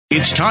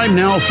It's time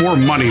now for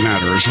Money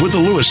Matters with the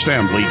Lewis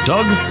family,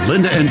 Doug,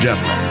 Linda, and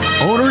Deborah,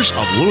 owners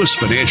of Lewis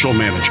Financial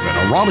Management,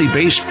 a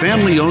Raleigh-based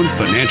family-owned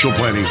financial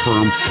planning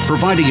firm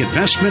providing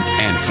investment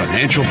and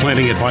financial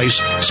planning advice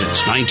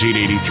since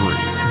 1983.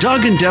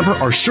 Doug and Deborah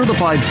are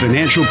certified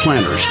financial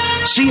planners,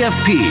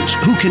 CFPs,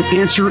 who can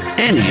answer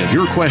any of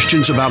your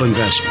questions about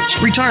investments,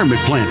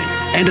 retirement planning,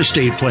 and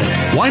estate planning.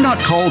 Why not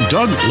call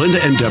Doug,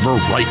 Linda, and Deborah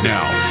right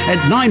now at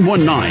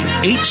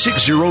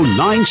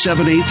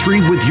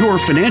 919-860-9783 with your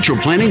financial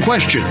planning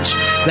questions.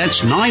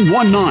 That's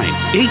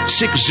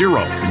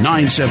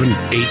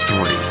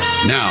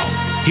 919-860-9783. Now,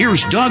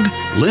 here's Doug,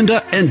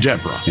 Linda, and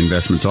Deborah.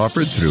 Investments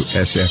offered through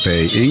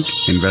SFA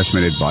Inc.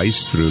 Investment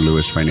advice through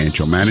Lewis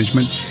Financial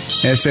Management.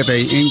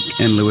 SFA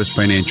Inc. and Lewis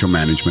Financial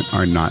Management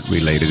are not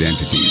related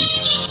entities.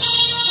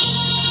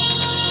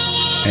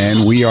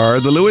 And we are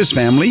the Lewis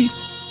family,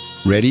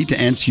 ready to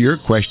answer your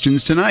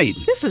questions tonight.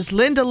 This is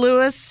Linda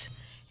Lewis,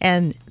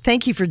 and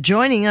thank you for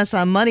joining us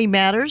on Money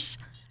Matters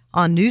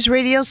on News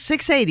Radio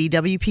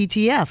 680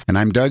 WPTF. And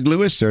I'm Doug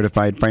Lewis,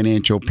 certified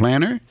financial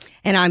planner.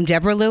 And I'm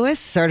Deborah Lewis,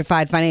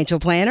 certified financial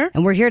planner.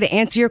 And we're here to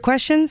answer your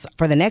questions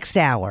for the next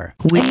hour.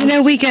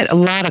 We get a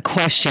lot of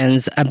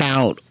questions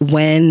about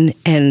when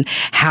and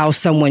how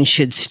someone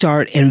should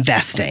start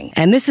investing.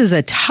 And this is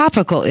a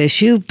topical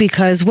issue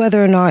because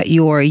whether or not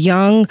you're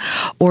young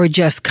or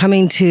just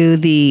coming to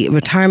the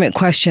retirement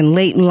question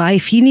late in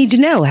life, you need to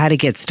know how to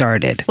get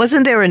started.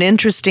 Wasn't there an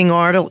interesting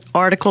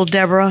article,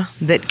 Deborah,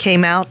 that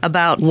came out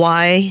about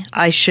why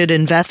I should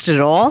invest at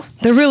all?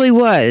 There really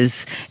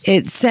was.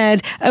 It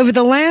said, over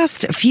the last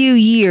few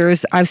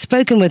years, I've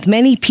spoken with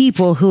many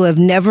people who have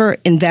never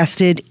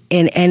invested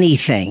in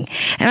anything.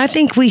 And I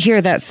think we hear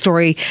that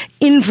story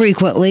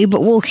infrequently,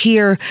 but we'll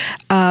hear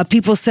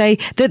people say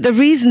that the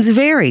reasons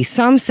vary.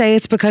 Some say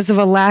it's because of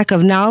a lack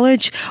of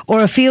knowledge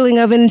or a feeling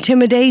of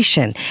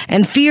intimidation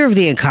and fear of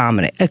the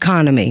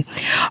economy.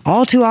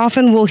 All too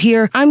often we'll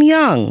hear, I'm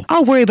young,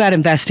 I'll worry about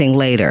investing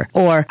later.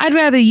 Or, I'd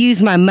rather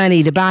use my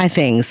money to buy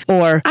things.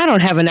 Or, I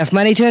don't have enough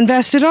money to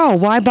invest at all.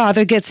 Why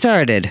bother get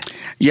started?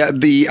 Yeah,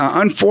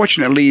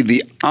 unfortunately,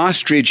 the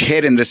ostrich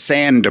head in the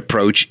sand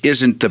approach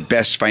isn't the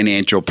best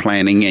financial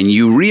planning, and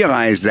you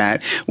realize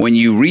that when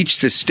you reach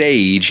the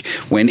stage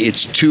when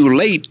it's too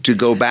late to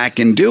go back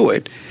and do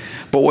it.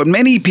 But what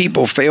many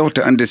people fail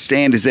to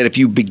understand is that if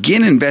you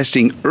begin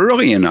investing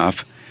early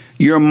enough,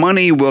 your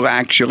money will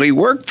actually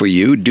work for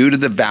you due to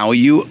the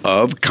value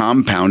of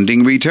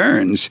compounding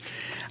returns.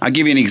 I'll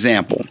give you an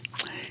example.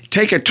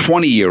 Take a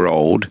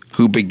 20-year-old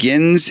who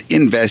begins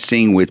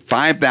investing with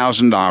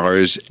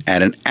 $5,000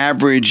 at an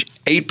average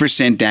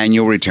 8%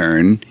 annual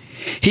return.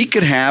 He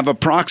could have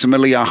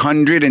approximately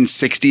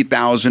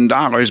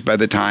 $160,000 by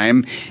the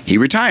time he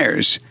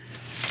retires.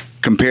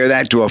 Compare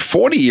that to a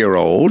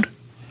 40-year-old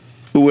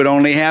who would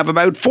only have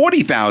about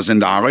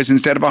 $40,000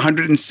 instead of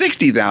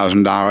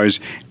 $160,000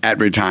 at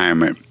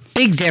retirement.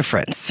 Big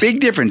difference.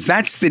 Big difference.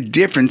 That's the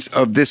difference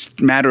of this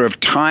matter of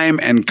time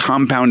and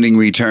compounding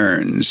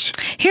returns.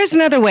 Here's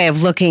another way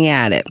of looking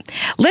at it.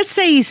 Let's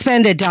say you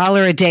spend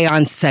 $1 a day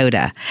on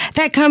soda.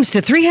 That comes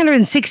to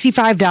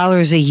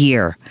 $365 a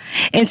year.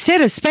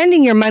 Instead of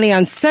spending your money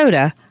on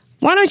soda,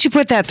 why don't you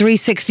put that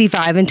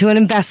 $365 into an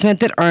investment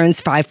that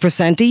earns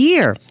 5% a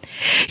year?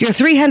 Your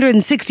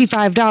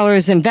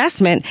 $365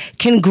 investment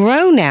can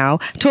grow now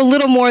to a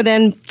little more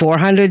than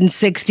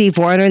 $460,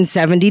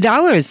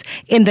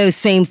 $470 in those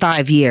same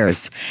 5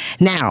 years.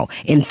 Now,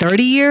 in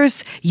 30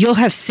 years, you'll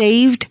have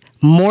saved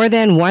more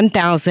than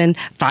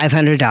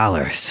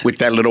 $1,500. With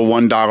that little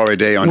 $1 a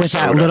day on soda. With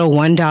that little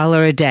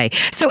 $1 a day.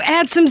 So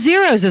add some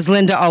zeros, as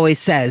Linda always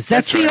says.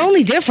 That's the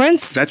only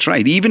difference. That's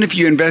right. Even if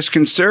you invest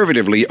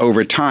conservatively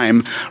over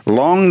time,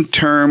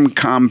 long-term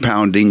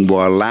compounding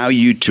will allow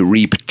you to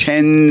reap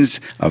tens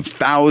of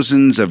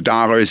thousands of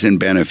dollars in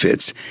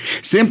benefits.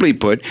 Simply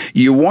put,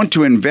 you want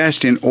to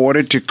invest in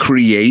order to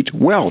create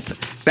wealth.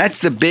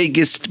 That's the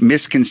biggest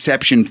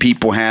misconception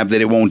people have,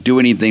 that it won't do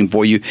anything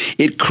for you.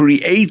 It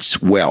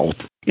creates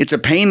wealth. It's a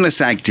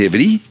painless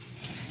activity.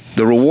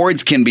 The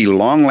rewards can be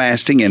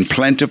long-lasting and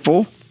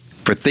plentiful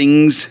for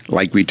things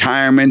like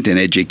retirement and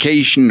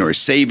education or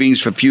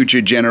savings for future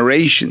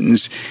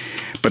generations.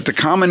 But the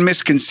common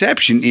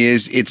misconception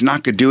is it's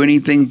not going to do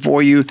anything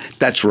for you.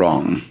 That's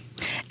wrong.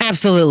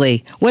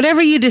 Absolutely.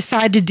 Whatever you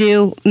decide to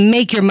do,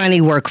 make your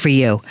money work for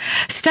you.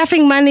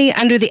 Stuffing money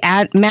under the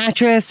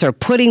mattress or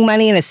putting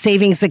money in a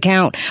savings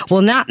account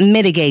will not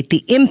mitigate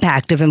the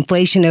impact of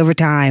inflation over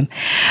time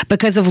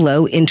because of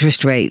low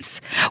interest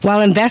rates. While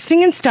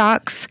investing in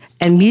stocks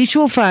and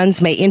mutual funds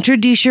may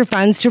introduce your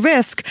funds to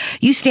risk,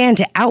 you stand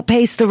to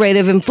outpace the rate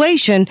of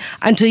inflation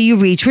until you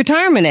reach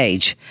retirement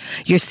age.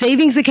 Your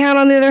savings account,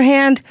 on the other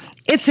hand,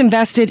 it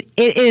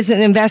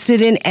isn't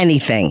invested in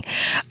anything.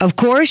 Of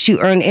course, you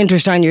earn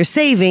interest on your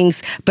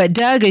savings, but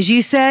Doug, as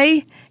you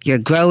say, you're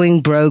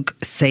growing broke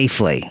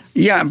safely.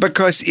 Yeah,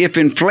 because if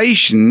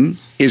inflation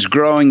is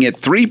growing at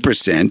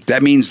 3%,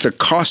 that means the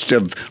cost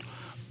of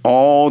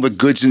all the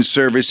goods and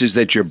services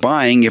that you're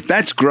buying, if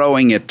that's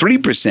growing at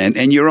 3%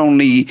 and you're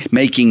only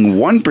making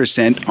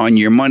 1% on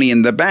your money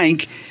in the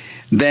bank,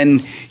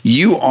 then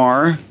you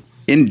are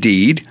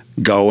indeed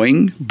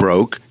going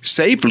broke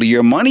safely.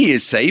 Your money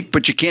is safe,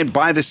 but you can't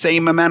buy the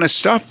same amount of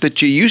stuff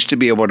that you used to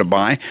be able to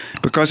buy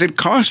because it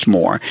costs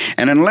more.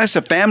 And unless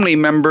a family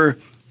member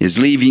is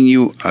leaving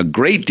you a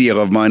great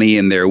deal of money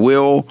in their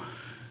will,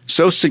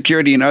 Social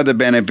Security and other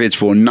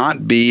benefits will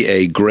not be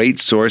a great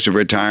source of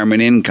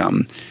retirement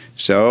income.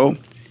 So,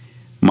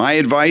 my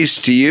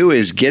advice to you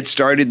is get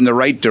started in the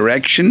right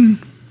direction.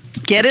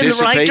 Get in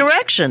the right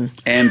direction.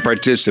 And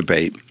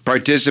participate.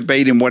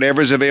 Participate in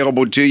whatever's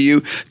available to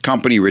you.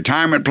 Company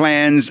retirement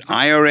plans,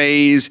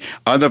 IRAs,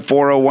 other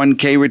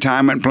 401k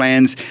retirement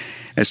plans,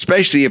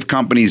 especially if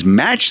companies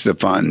match the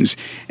funds.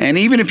 And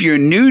even if you're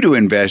new to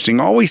investing,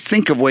 always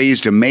think of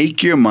ways to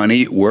make your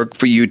money work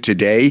for you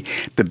today.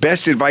 The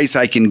best advice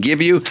I can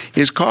give you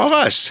is call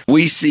us.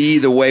 We see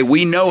the way,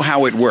 we know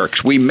how it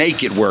works. We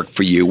make it work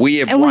for you. We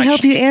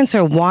help you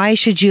answer why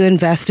should you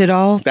invest it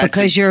all?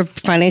 Because your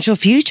financial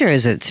future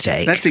is at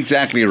stake. That's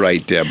exactly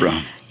right,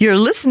 Deborah. You're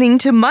listening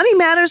to Money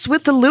Matters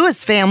with the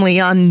Lewis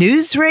family on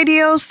News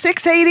Radio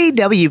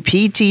 680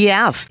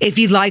 WPTF. If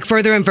you'd like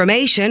further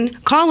information,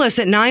 call us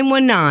at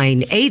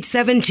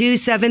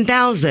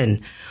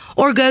 919-872-7000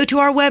 or go to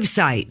our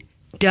website,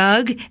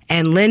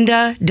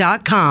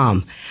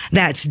 DougandLinda.com.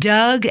 That's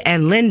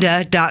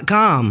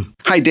DougandLinda.com.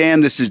 Hi,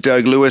 Dan. This is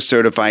Doug Lewis,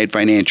 Certified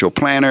Financial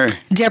Planner.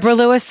 Deborah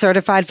Lewis,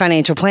 Certified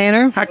Financial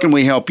Planner. How can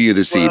we help you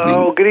this evening?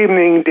 Oh, good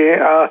evening,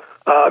 Dan.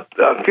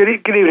 Good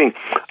evening.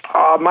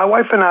 My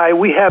wife and I,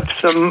 we have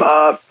some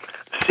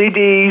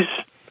CDs,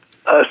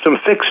 some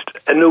fixed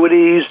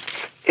annuities,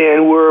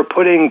 and we're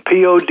putting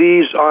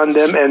PODs on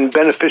them and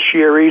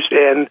beneficiaries.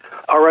 And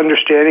our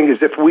understanding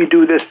is if we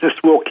do this, this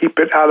will keep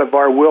it out of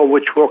our will,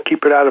 which will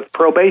keep it out of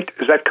probate.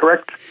 Is that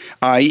correct?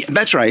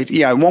 That's right.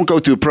 Yeah, it won't go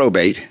through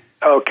probate.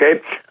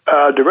 Okay.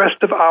 The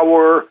rest of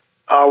our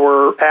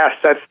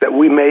assets that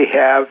we may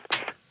have,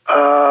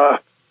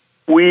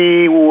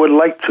 we would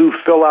like to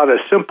fill out a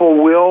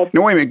simple will.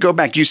 No, wait a minute. Go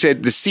back. You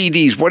said the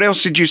CDs. What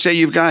else did you say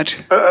you've got?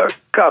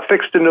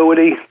 Fixed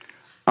annuity.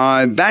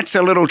 That's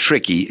a little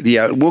tricky.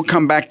 Yeah, we'll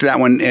come back to that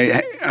one.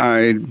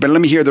 But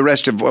let me hear the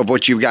rest of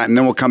what you've got, and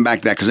then we'll come back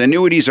to that because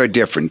annuities are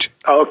different.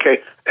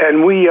 Okay,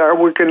 and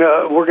we're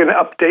gonna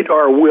update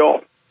our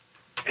will,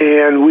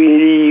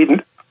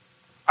 and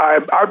I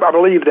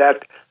believe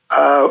that.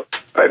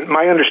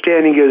 My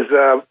understanding is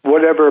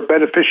whatever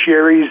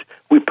beneficiaries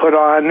we put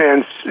on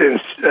and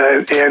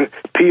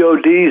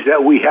PODs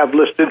that we have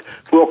listed,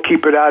 we'll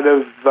keep it out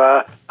of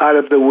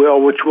the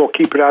will, which will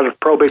keep it out of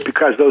probate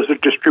because those are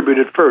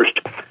distributed first.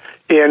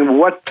 And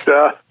what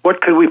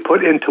could we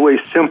put into a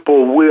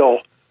simple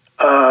will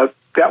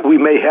that we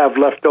may have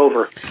left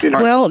over? You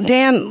know? Well,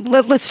 Dan,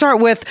 let's start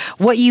with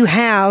what you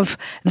have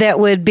that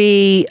would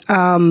be.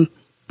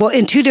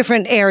 In two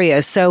different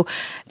areas. So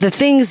the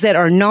things that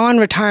are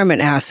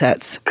non-retirement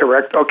assets.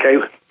 Correct. Okay.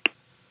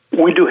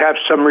 We do have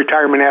some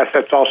retirement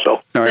assets also.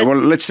 All right. Well,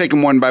 let's take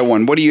them one by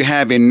one. What do you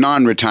have in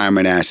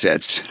non-retirement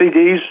assets?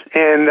 CDs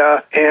and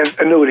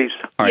annuities.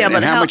 All right. Yeah,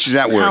 and how much is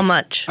that worth? How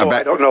much?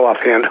 I don't know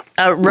offhand.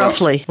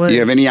 Roughly. Do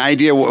you have any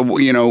idea?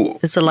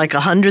 Is it like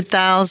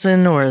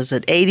 100,000 or is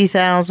it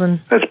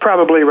 80,000? That's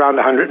probably around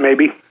 100,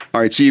 maybe. All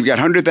right, so you've got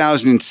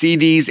 100,000 in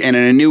CDs and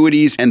in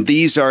annuities, and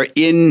these are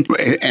in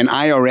an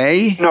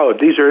IRA? No,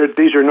 these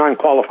are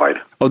non-qualified.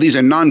 Oh, these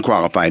are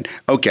non-qualified.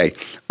 Okay,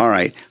 all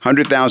right,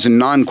 100,000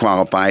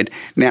 non-qualified.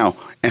 Now,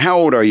 and how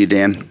old are you,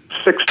 Dan?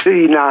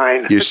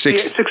 69. You're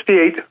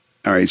 68.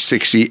 All right,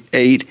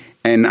 68,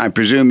 and I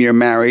presume you're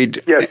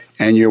married? Yes.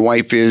 And your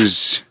wife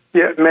is?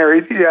 Yeah,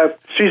 married. Yeah,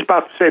 she's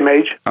about the same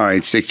age. All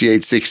right,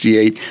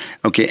 68.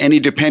 Okay, any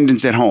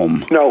dependents at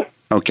home? No.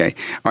 Okay.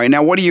 All right,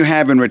 now what do you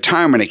have in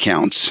retirement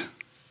accounts?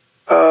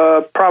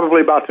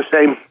 Probably about the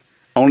same.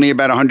 Only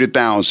about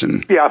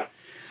 100,000? Yeah.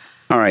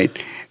 All right.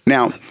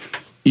 Now,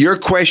 your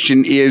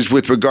question is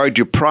with regard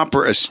to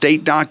proper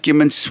estate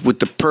documents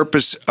with the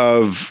purpose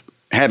of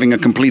having a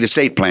complete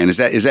estate plan. Is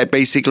that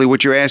basically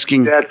what you're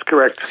asking? That's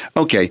correct.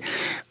 Okay.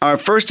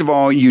 First of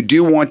all, you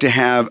do want to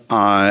have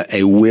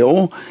a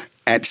will.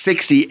 At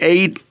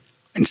 68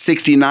 and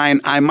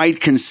 69, I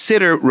might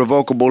consider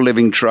revocable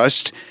living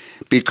trust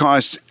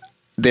because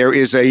there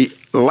is a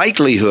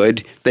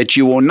likelihood that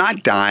you will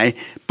not die,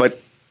 but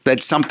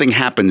that something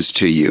happens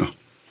to you.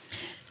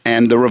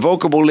 And the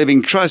revocable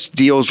living trust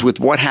deals with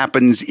what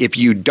happens if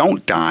you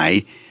don't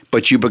die,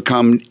 but you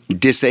become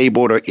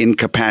disabled or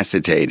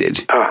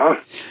incapacitated.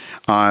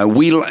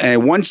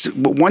 Once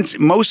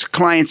most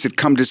clients that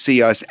come to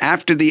see us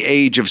after the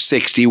age of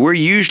 60, we're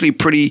usually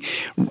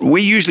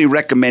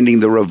recommending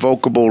the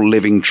revocable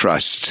living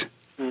trust.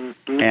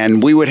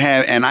 And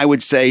I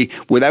would say,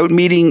 without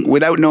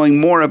knowing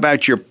more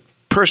about your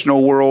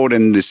personal world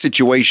and the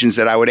situations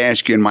that I would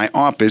ask you in my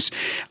office,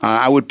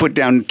 I would put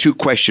down 2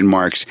 question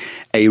marks: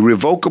 a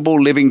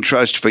revocable living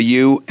trust for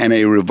you and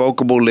a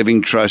revocable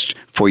living trust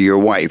for your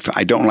wife.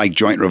 I don't like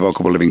joint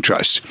revocable living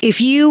trusts.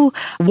 If you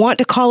want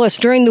to call us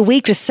during the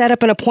week to set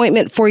up an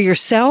appointment for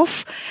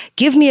yourself,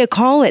 give me a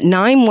call at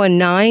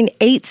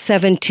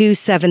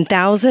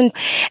 919-872-7000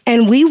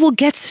 and we will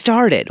get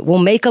started. We'll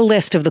make a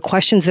list of the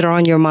questions that are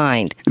on your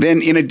mind.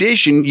 Then, in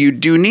addition, you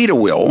do need a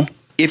will.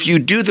 If you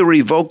do the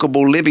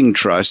revocable living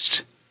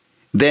trust,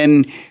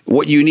 then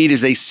what you need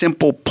is a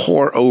simple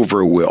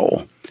pour-over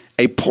will.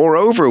 A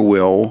pour-over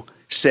will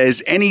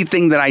says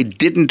anything that I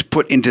didn't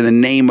put into the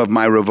name of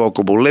my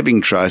revocable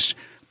living trust,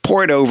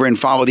 pour it over and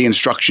follow the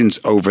instructions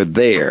over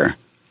there.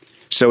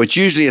 So it's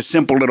usually a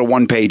simple little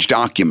 1-page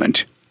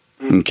document.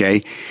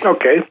 Okay?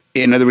 Okay.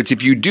 In other words,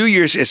 if you do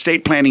your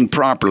estate planning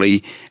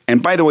properly,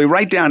 and by the way,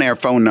 write down our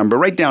phone number.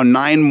 Write down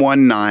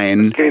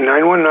 919. Okay,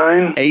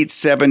 919.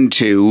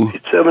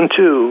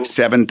 872.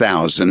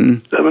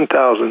 7000.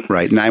 7000.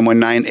 Right,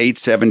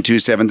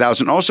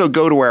 919-872-7000. Also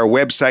go to our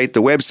website.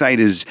 The website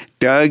is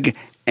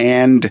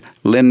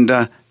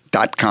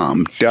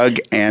DougAndLinda.com.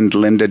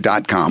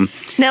 DougAndLinda.com.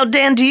 Now,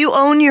 Dan, do you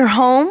own your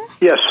home?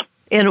 Yes.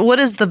 And what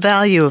is the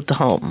value of the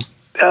home?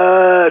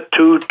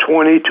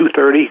 220,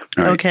 230. All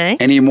right. Okay.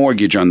 Any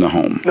mortgage on the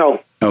home?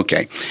 No.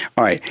 Okay.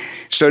 All right.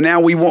 So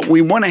now we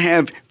want to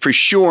have for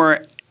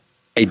sure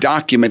a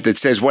document that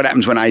says what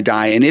happens when I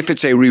die. And if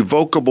it's a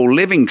revocable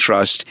living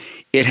trust,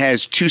 it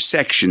has 2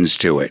 sections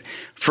to it.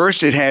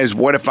 First, it has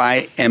what if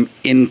I am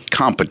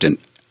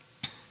incompetent?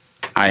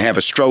 I have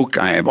a stroke,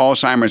 I have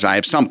Alzheimer's, I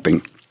have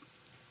something.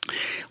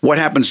 What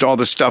happens to all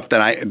the stuff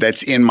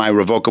that's in my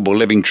revocable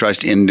living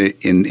trust in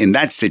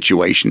that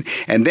situation?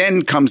 And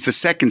then comes the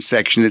second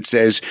section that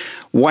says,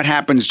 what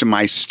happens to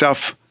my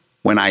stuff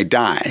when I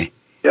die?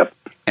 Yep.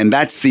 And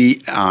that's the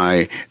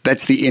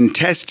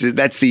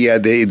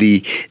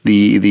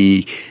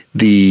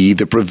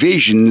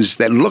provisions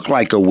that look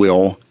like a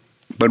will,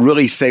 but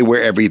really say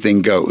where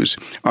everything goes.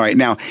 All right.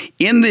 Now,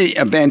 in the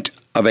event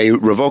of a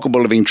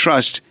revocable living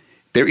trust,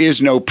 there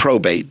is no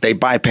probate. They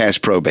bypass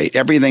probate.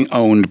 Everything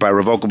owned by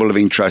revocable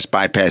living trust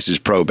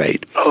bypasses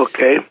probate.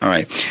 Okay. All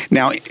right.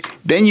 Now,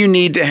 then you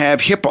need to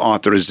have HIPAA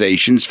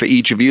authorizations for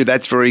each of you.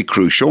 That's very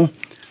crucial.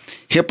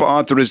 HIPAA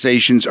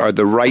authorizations are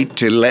the right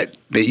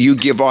that you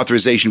give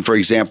authorization, for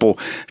example,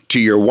 to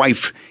your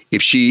wife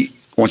if she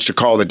wants to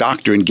call the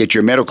doctor and get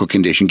your medical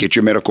condition, get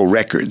your medical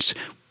records.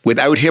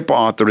 Without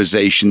HIPAA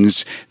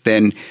authorizations,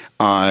 then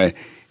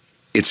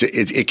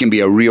it can be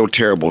a real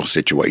terrible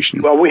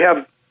situation. Well, we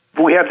have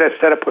that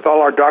set up with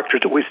all our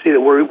doctors that we see that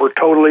we're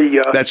totally...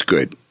 That's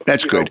good.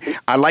 That's good.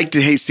 I like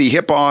to see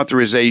HIPAA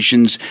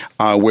authorizations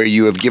where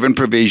you have given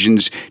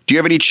provisions. Do you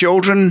have any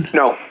children?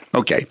 No.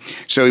 Okay.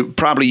 So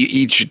probably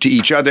each to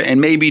each other and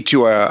maybe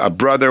to a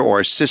brother or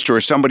a sister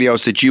or somebody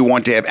else that you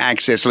want to have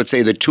access. Let's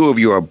say the 2 of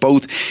you are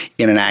both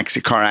in an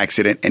car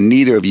accident and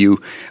neither of you...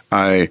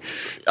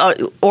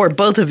 or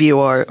both of you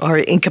are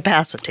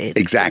incapacitated.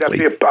 Exactly.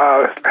 That's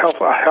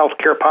the health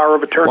care power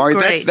of attorney. All right,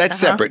 Great. that's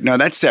separate. No,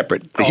 that's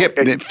separate.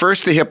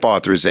 First, the HIPAA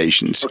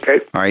authorizations.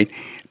 Okay. All right.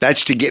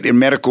 That's to get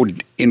medical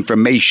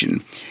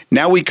information.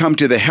 Now we come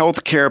to the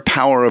healthcare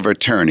power of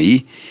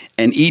attorney,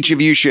 and each of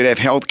you should have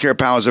healthcare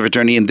powers of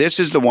attorney. And this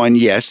is the one,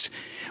 yes,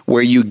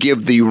 where you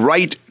give the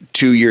right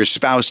to your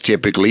spouse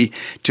typically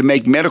to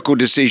make medical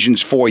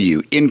decisions for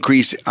you.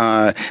 Increase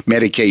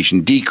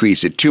medication,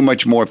 decrease it, too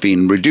much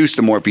morphine, reduce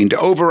the morphine. To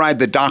override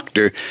the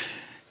doctor,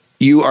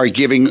 you are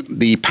giving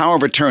the power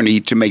of attorney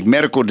to make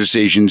medical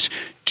decisions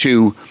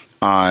to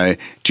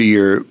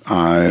your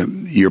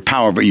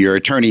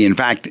attorney. In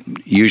fact,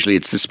 usually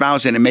it's the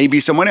spouse and it may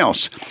be someone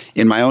else.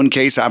 In my own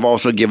case, I've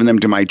also given them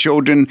to my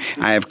children.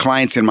 I have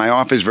clients in my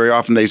office. Very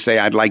often they say,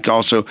 I'd like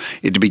also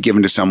it to be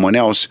given to someone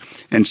else,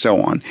 and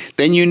so on.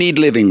 Then you need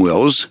living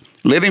wills.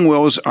 Living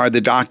wills are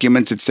the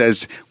documents that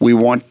says we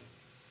want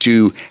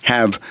to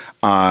have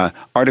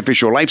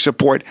artificial life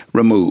support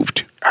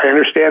removed. I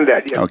understand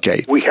that. Yeah.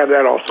 Okay. We have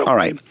that also. All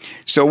right.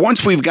 So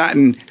once we've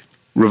gotten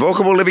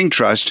revocable living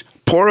trust,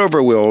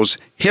 pour-over wills,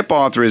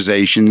 HIPAA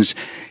authorizations,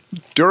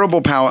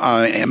 durable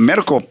power,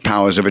 medical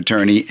powers of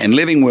attorney, and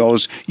living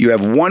wills, you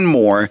have one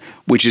more,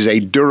 which is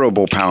a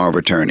durable power of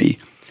attorney.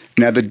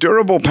 Now, the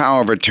durable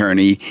power of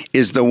attorney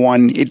is the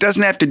one. It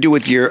doesn't have to do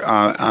with your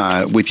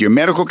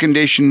medical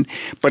condition,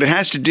 but it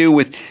has to do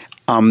with,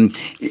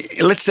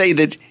 let's say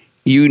that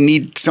you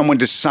need someone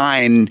to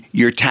sign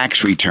your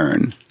tax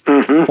return.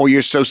 Mm-hmm. Or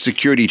your Social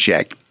Security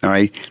check, all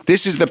right?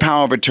 This is the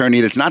power of attorney.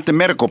 That's not the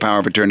medical power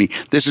of attorney.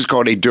 This is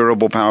called a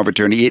durable power of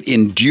attorney. It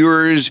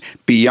endures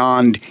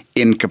beyond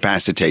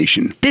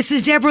incapacitation. This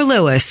is Deborah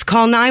Lewis.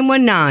 Call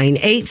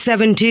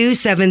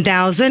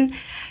 919-872-7000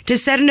 to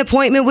set an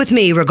appointment with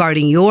me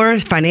regarding your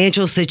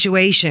financial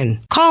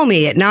situation. Call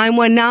me at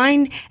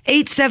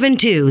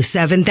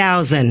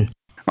 919-872-7000.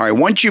 All right,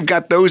 once you've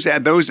got those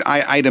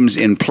items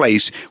in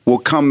place, we'll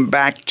come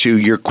back to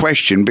your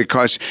question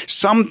because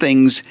some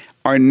things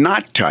are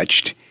not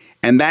touched,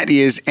 and that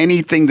is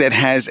anything that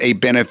has a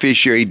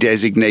beneficiary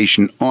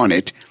designation on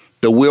it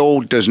The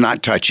will does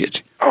not touch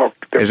it. Oh,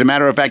 As a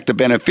matter of fact, the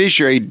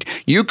beneficiary,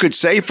 you could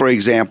say, for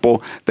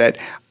example, that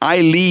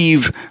I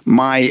leave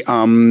my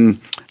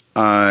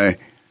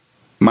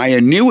my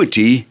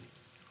annuity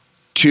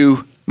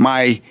to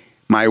my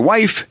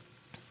wife,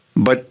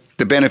 but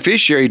the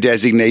beneficiary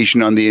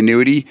designation on the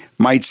annuity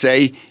might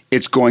say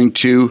it's going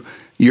to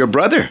your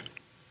brother,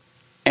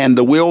 and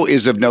the will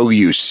is of no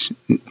use.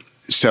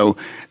 So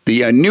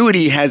the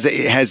annuity has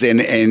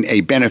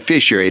a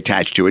beneficiary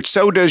attached to it.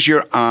 So does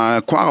your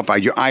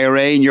qualified, your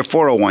IRA and your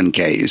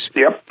 401ks.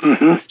 Yep.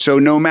 Mm-hmm. So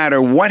no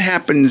matter what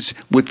happens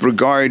with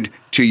regard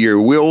to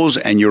your wills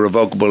and your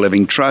revocable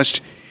living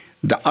trust,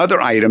 the other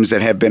items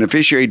that have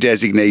beneficiary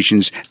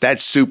designations, that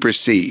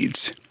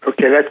supersedes.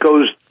 Okay, that's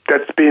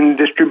being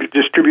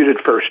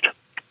distributed first.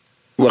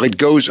 Well, it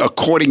goes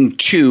according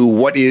to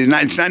what is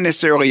not. It's not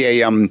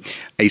necessarily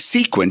a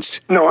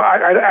sequence. No,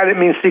 I didn't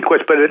mean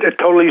sequence, but it's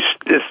totally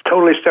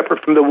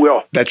separate from the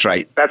will. That's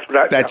right.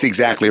 That's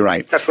exactly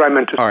right. That's what I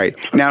meant to say. All right.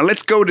 Now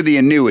let's go to the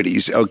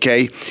annuities.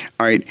 Okay.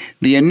 All right.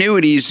 The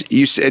annuities.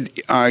 You said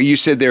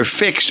they're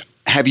fixed.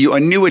 Have you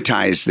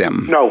annuitized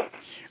them? No.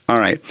 All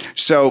right.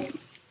 So.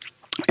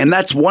 And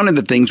that's one of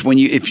the things when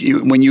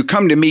you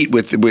come to meet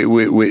with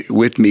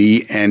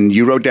me, and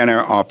you wrote down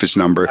our office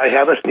number. I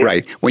have it. Yeah.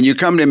 Right. When you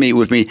come to meet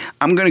with me,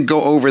 I'm going to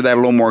go over that a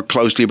little more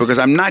closely because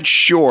I'm not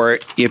sure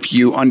if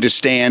you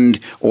understand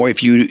or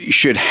if you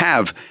should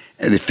have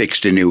the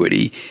fixed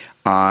annuity.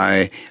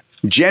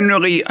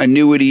 Generally,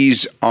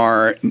 annuities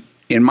are,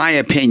 in my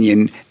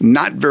opinion,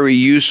 not very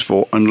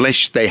useful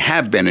unless they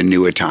have been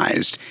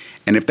annuitized.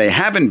 And if they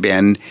haven't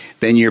been,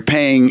 then you're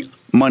paying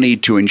money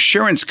to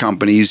insurance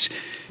companies,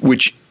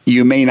 which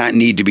you may not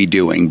need to be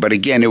doing. But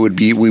again, it would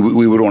be we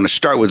would want to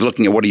start with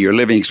looking at what are your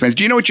living expenses.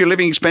 Do you know what your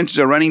living expenses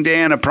are running,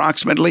 Dan,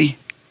 approximately?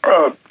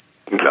 No.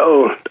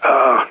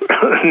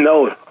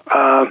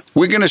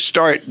 We're going to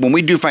start, when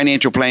we do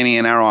financial planning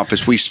in our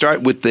office, we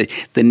start with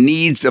the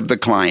needs of the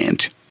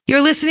client.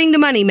 You're listening to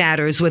Money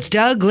Matters with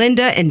Doug,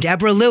 Linda, and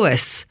Deborah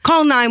Lewis.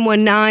 Call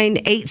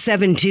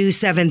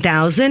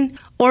 919-872-7000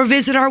 or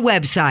visit our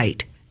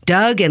website,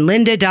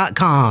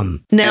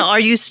 DougandLinda.com. Now, are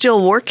you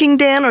still working,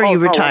 Dan, or are you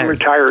retired? I'm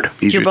retired.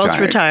 You're both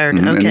retired.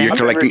 Mm-hmm. Okay. You're I've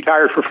been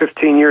retired for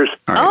 15 years.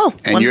 All right. Oh,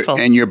 and wonderful.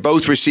 You're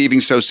both receiving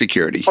Social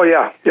Security. Oh,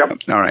 yeah. Yep.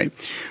 All right.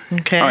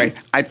 Okay. All right.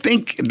 I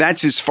think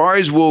that's as far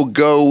as we'll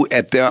go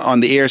on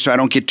the air, so I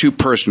don't get too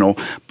personal.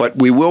 But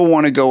we will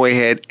want to go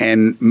ahead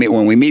and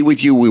when we meet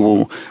with you, we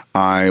will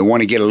want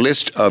to get a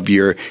list of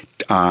your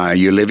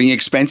living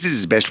expenses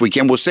as best we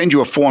can. We'll send you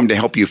a form to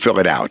help you fill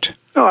it out.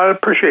 Oh, I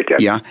appreciate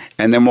that. Yeah,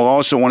 and then we'll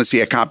also want to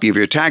see a copy of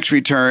your tax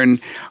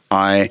return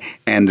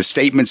and the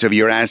statements of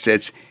your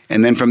assets,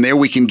 and then from there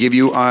we can give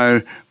you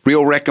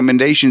real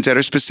recommendations that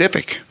are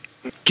specific.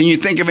 Can you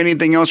think of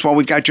anything else while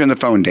we got you on the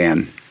phone,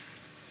 Dan?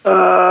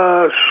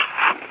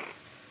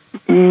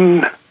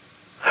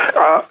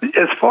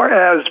 As far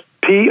as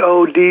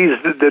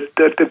PODs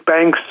that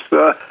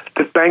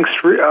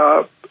banks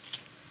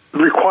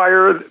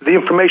require, the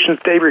information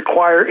that they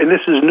require, and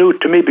this is new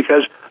to me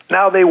because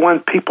now they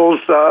want people's,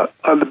 the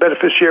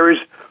beneficiaries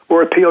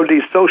or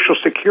POD Social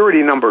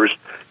Security numbers.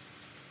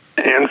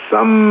 And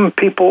some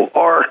people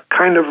are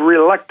kind of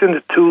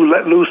reluctant to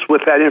let loose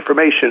with that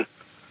information.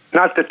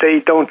 Not that they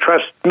don't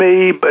trust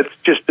me, but it's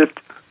just that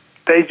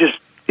they just,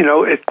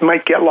 it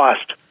might get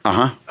lost.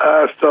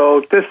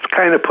 So this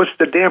kind of puts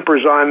the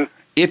dampers on.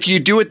 If you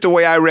do it the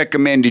way I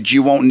recommended,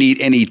 you won't need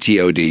any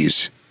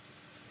TODs.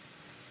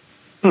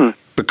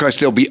 Because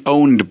they'll be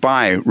owned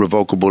by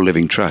revocable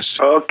living trusts.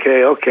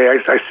 Okay,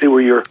 I see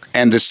where you're.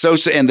 And the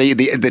social and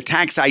the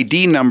tax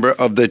ID number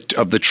of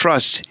the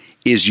trust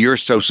is your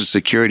Social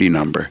Security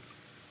number.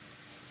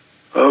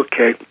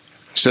 Okay.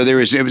 So there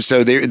is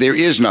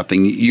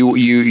nothing.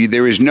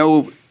 There is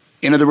no.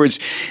 In other words,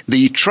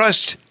 the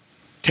trust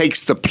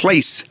takes the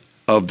place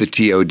of the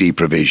TOD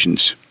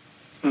provisions.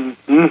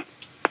 Mm-hmm.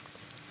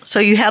 So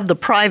you have the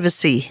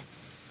privacy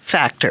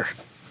factor.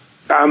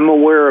 I'm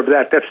aware of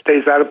that. That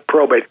stays out of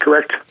probate,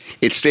 correct?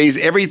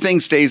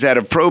 Everything stays out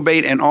of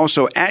probate, and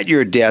also at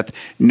your death,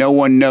 no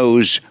one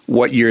knows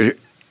what your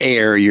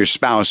heir, your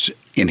spouse,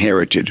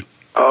 inherited.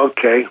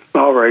 Okay,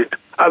 all right.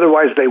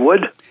 Otherwise, they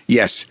would?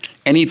 Yes.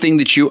 Anything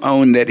that you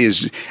own that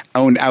is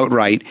owned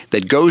outright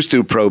that goes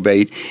through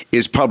probate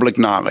is public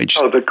knowledge.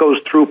 Oh, that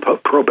goes through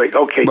probate.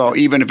 Okay. Well,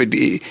 even if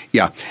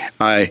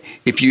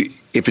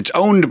if it's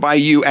owned by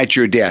you at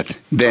your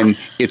death, then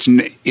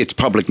it's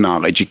public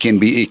knowledge. It can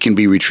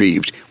be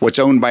retrieved. What's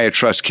owned by a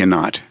trust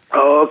cannot.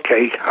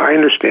 Okay, I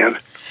understand.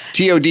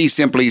 TOD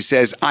simply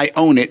says I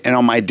own it, and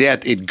on my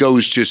death it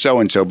goes to so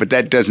and so. But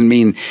that doesn't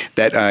mean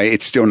that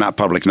it's still not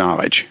public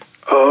knowledge.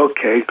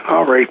 Okay,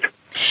 all right.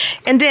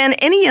 And Dan,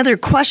 any other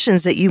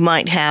questions that you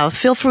might have,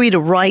 feel free to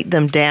write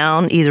them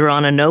down either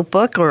on a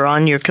notebook or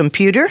on your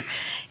computer,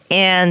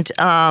 and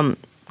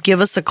give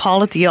us a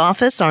call at the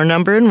office. Our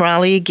number in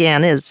Raleigh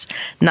again is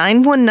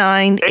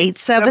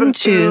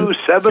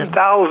 919-872.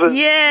 7,000.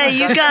 Yeah,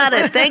 you got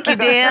it. Thank you,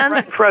 Dan.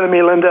 Right in front of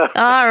me, Linda.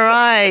 All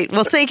right.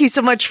 Well, thank you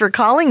so much for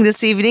calling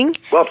this evening.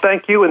 Well,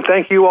 thank you, and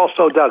thank you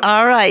also, Doug.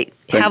 All right.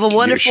 Have a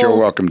wonderful You're sure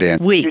welcome, Dan.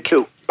 week. You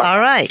too. All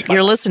right.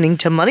 You're listening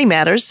to Money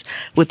Matters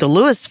with the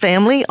Lewis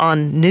family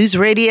on News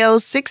Radio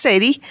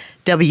 680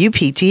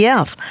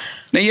 WPTF.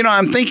 Now,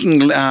 I'm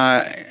thinking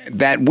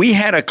that we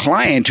had a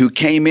client who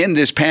came in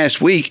this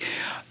past week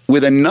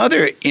with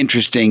another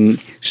interesting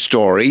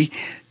story,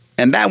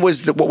 and that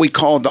was what we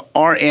call the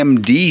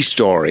RMD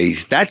story.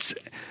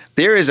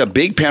 There is a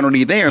big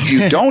penalty there if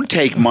you don't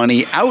take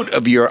money out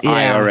of your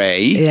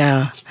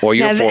IRA or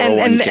your 401k.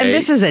 And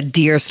this is a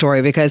dear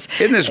story because...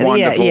 Isn't this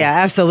wonderful? Yeah,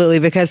 absolutely.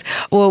 Because,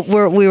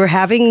 we were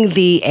having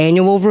the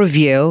annual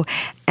review,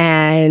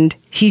 and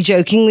he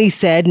jokingly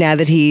said now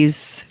that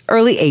he's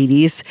early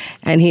 80s,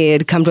 and he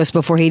had come to us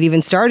before he'd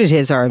even started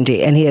his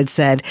RMD, and he had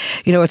said,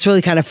 what's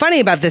really kind of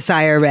funny about this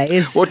IRA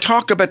is... Well,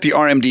 talk about the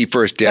RMD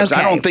first, Debs. Okay.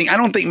 I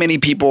don't think many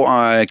people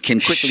can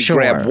quickly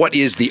grab what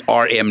is the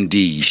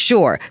RMD.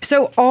 Sure.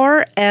 So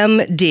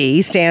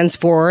RMD stands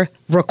for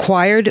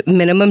Required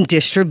Minimum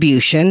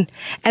Distribution,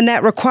 and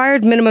that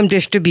required minimum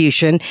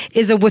distribution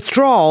is a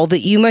withdrawal that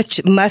you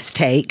must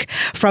take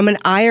from an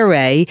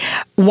IRA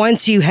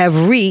once you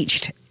have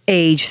reached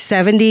age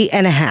 70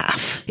 and a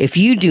half. If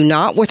you do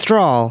not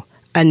withdraw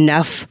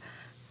enough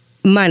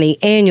money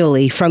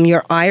annually from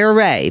your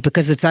IRA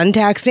because it's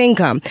untaxed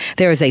income,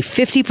 there is a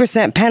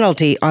 50%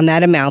 penalty on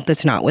that amount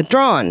that's not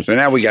withdrawn. So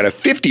now we got a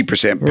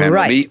 50% penalty.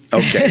 Right.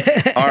 Okay.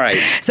 All right.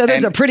 So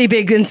there's a pretty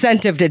big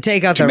incentive to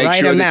take out the right amount.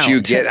 To make sure that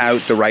you get out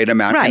the right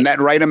amount. Right. And that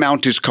right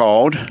amount is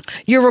called?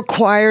 Your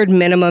required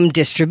minimum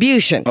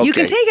distribution. Okay. You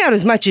can take out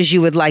as much as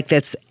you would like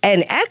that's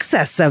in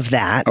excess of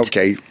that.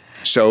 Okay.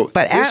 So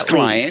But this at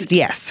client, least,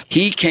 yes.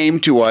 he came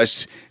to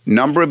us a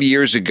number of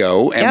years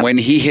ago, and Yep. when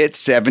he hit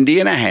 70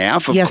 and a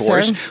half, of Yes,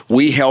 course, sir.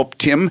 we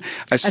helped him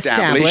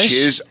establish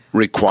his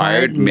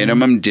required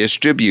minimum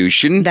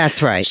distribution.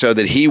 That's right. So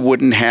that he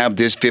wouldn't have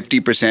this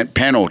 50%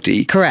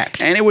 penalty.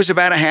 Correct. And it was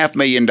about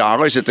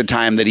 $500,000 at the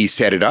time that he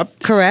set it up.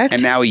 Correct.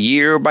 And now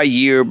year by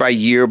year by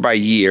year by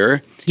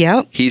year,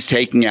 Yep. he's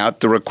taking out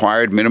the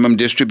required minimum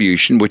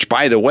distribution, which,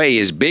 by the way,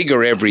 is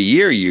bigger every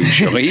year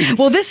usually.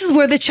 Well, this is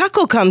where the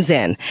chuckle comes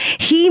in.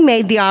 He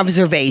made the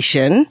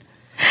observation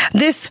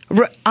this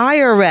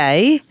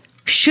IRA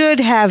should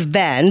have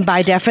been,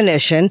 by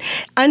definition,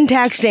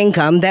 untaxed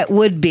income that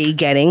would be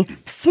getting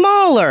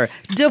smaller,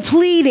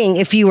 depleting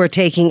if you were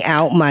taking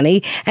out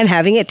money and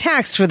having it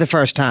taxed for the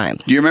first time.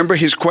 Do you remember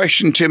his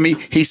question to me?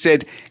 He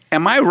said,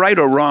 am I right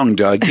or wrong,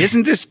 Doug?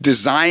 Isn't this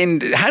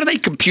designed, how do they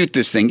compute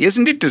this thing?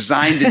 Isn't it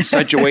designed in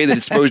such a way that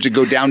it's supposed to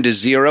go down to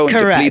zero and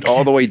Correct. deplete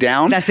all the way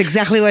down? That's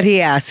exactly what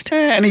he asked.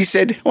 And he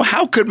said, well,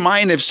 how could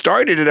mine have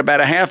started at about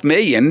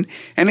 $500,000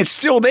 and it's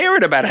still there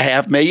at about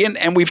 $500,000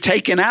 and we've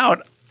taken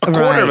out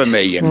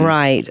 $250,000?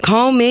 Right.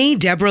 Call me,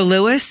 Deborah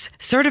Lewis,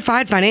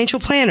 certified financial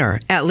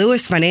planner at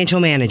Lewis Financial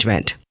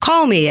Management.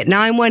 Call me at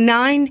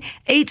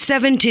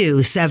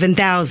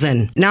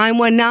 919-872-7000.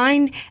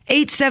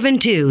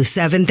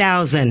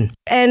 919-872-7000.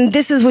 And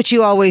this is what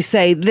you always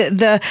say,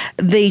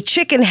 the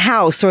chicken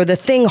house or the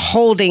thing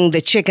holding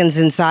the chickens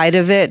inside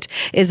of it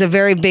is a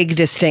very big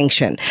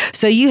distinction.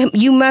 So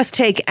you must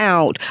take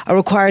out a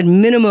required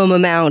minimum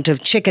amount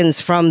of chickens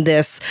from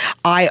this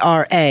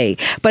IRA.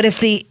 But if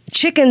the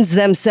chickens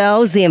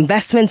themselves, the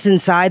investments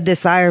inside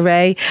this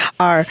IRA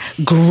are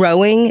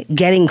growing,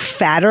 getting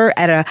fatter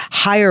at a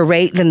higher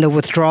rate than the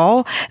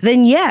withdrawal,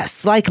 then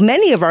yes, like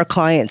many of our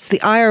clients,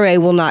 the IRA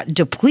will not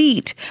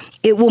deplete,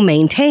 it will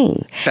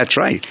maintain. That's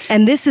right.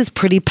 And this is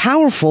pretty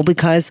powerful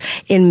because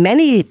in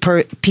many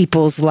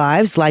people's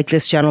lives, like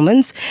this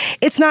gentleman's,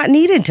 it's not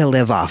needed to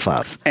live off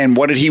of. And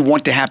what did he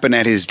want to happen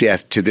at his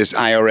death to this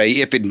IRA?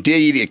 If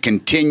indeed it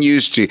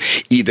continues to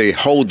either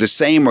hold the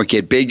same or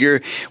get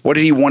bigger, what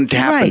did he want to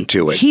happen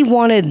to it? He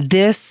wanted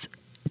this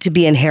to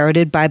be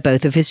inherited by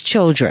both of his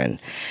children.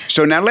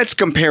 So now let's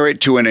compare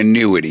it to an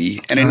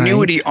annuity. An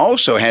annuity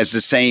also has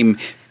the same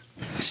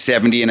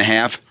 70 and a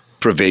half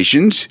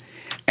provisions.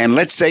 And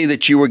let's say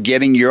that you were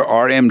getting your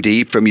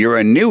RMD from your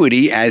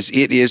annuity as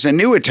it is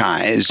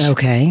annuitized.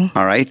 Okay.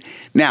 All right.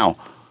 Now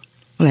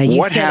you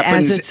what said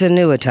happens? As it's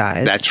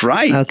annuitized. That's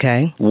right.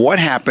 Okay. What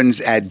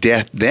happens at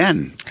death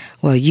then?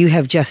 Well, you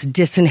have just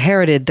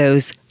disinherited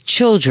those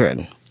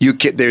children.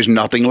 There's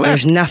nothing left.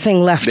 There's nothing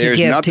left to give to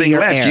your heirs. There's nothing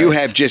left. You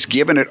have just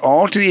given it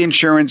all to the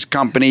insurance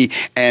company,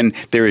 and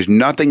there is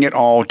nothing at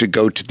all to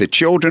go to the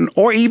children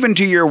or even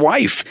to your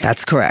wife.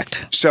 That's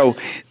correct. So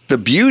the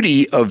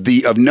beauty of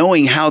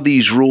knowing how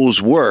these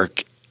rules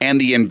work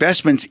and the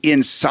investments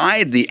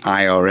inside the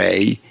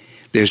IRA,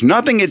 there's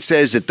nothing that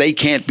says that they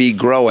can't be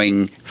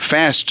growing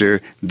faster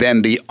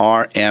than the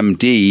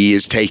RMD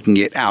is taking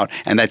it out.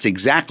 And that's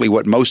exactly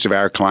what most of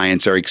our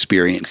clients are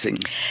experiencing.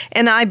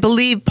 And I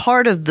believe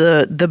part of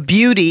the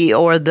beauty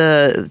or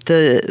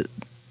the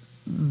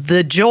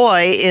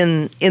joy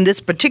in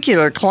this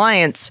particular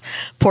client's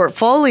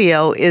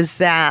portfolio is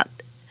that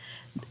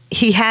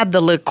he had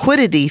the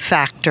liquidity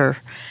factor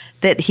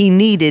that he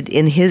needed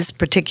in his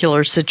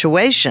particular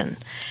situation.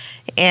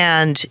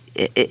 And,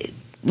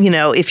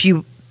 if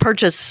you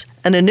purchase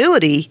an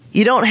annuity,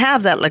 you don't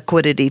have that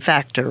liquidity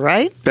factor,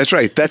 right? That's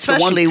right. That's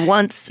especially the one,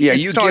 once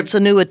it starts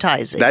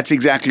annuitizing. That's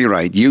exactly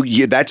right.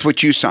 You that's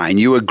what you sign.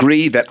 You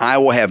agree that I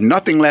will have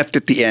nothing left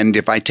at the end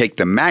if I take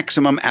the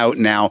maximum out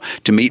now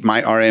to meet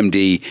my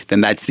RMD.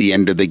 Then that's the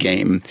end of the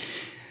game.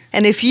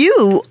 And if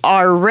you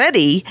are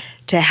ready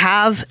to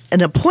have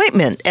an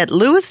appointment at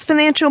Lewis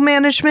Financial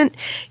Management,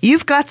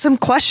 you've got some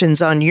questions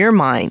on your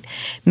mind.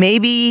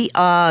 Maybe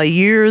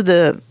you're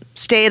the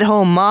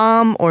stay-at-home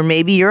mom, or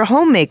maybe you're a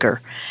homemaker,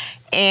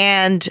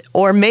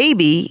 or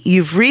maybe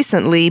you've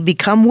recently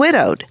become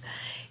widowed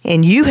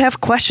and you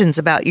have questions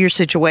about your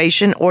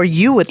situation, or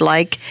you would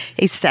like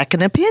a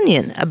second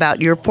opinion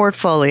about your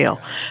portfolio.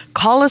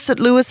 Call us at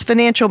Lewis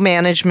Financial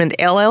Management,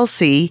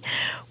 LLC.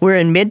 We're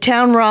in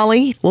Midtown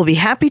Raleigh. We'll be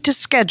happy to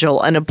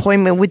schedule an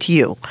appointment with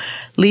you.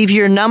 Leave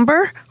your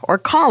number or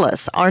call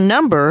us. Our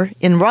number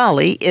in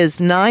Raleigh is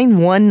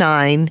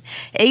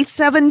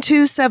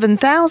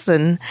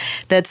 919-872-7000.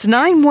 That's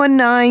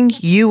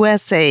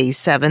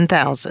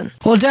 919-USA-7000.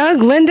 Well,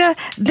 Doug, Linda,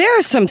 there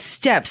are some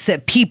steps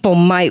that people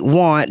might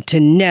want to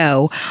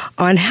know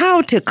on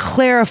how to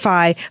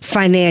clarify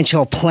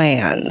financial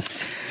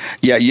plans.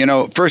 Yeah,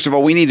 first of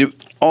all, we need to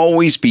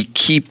always be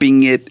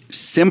keeping it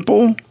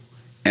simple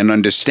and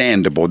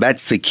understandable.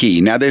 That's the key.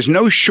 Now, there's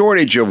no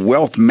shortage of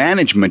wealth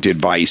management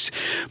advice,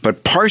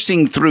 but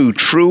parsing through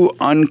true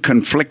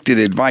unconflicted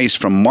advice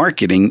from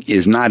marketing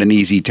is not an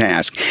easy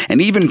task.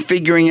 And even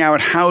figuring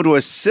out how to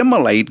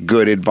assimilate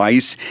good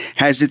advice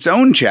has its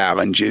own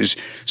challenges.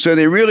 So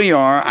there really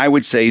are, I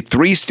would say,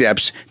 3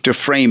 steps to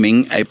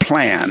framing a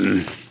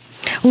plan.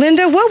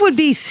 Linda, what would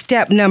be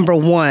step number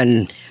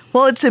 1?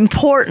 Well, it's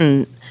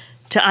important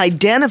to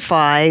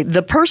identify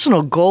the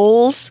personal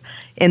goals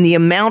and the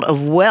amount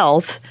of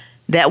wealth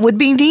that would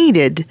be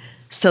needed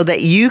so that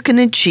you can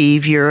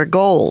achieve your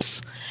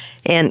goals.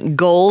 And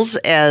goals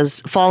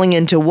as falling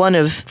into one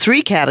of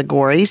 3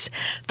 categories.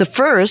 The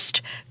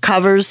first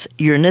covers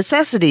your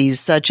necessities,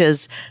 such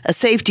as a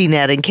safety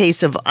net in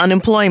case of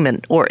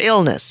unemployment or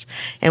illness,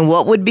 and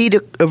what would be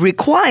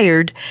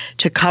required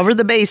to cover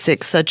the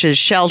basics, such as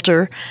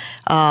shelter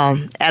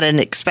at an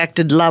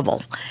expected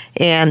level.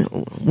 And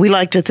we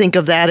like to think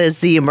of that as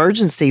the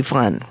emergency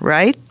fund,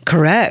 right?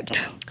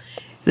 Correct.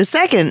 The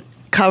second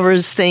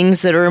covers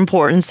things that are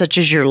important, such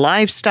as your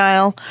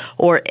lifestyle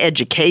or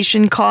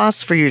education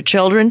costs for your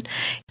children.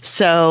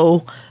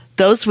 So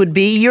those would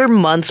be your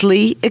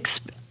monthly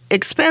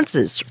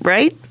expenses,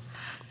 right?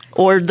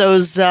 Or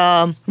those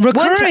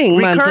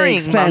recurring monthly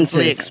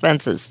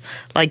expenses,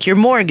 like your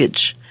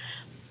mortgage.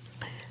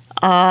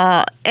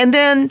 And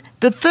then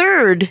the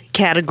third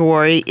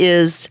category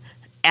is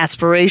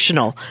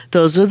aspirational.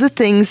 Those are the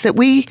things that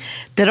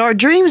our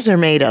dreams are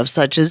made of,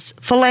 such as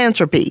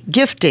philanthropy,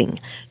 gifting,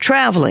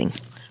 traveling,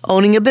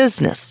 owning a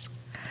business.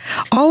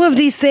 All of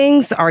these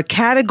things are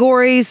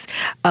categories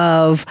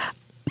of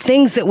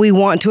things that we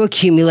want to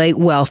accumulate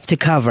wealth to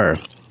cover.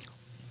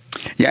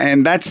 Yeah,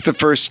 and that's the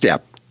first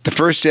step. The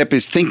first step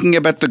is thinking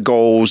about the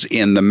goals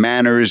in the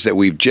manners that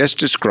we've just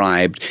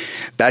described.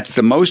 That's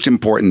the most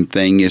important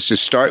thing, is to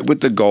start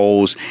with the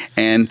goals.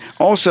 And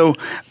also,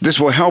 this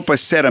will help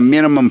us set a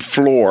minimum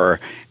floor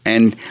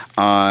and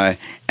a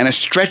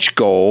stretch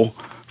goal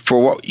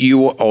for what you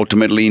will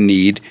ultimately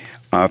need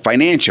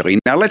financially.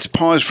 Now, let's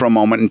pause for a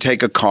moment and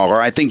take a caller.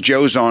 I think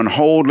Joe's on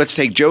hold. Let's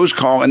take Joe's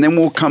call, and then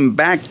we'll come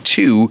back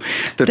to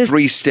the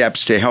 3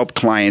 steps to help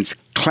clients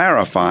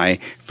clarify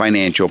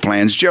financial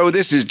plans. Joe,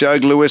 this is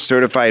Doug Lewis,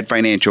 Certified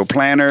Financial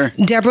Planner.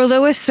 Deborah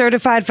Lewis,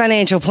 Certified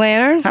Financial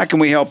Planner. How can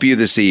we help you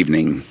this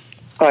evening?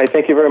 Hi,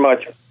 thank you very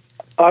much.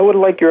 I would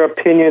like your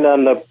opinion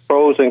on the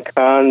pros and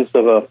cons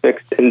of a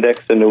fixed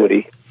index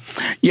annuity.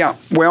 Yeah,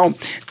 well,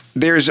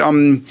 there's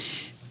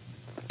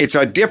it's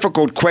a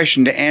difficult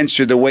question to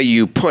answer the way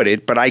you put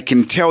it, but I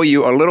can tell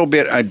you a little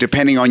bit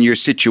depending on your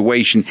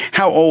situation.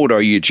 How old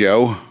are you,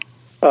 Joe?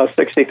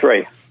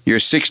 63. You're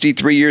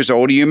 63 years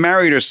old. Are you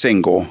married or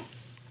single?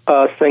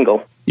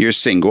 Single. You're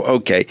single,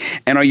 okay.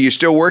 And are you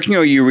still working or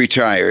are you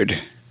retired?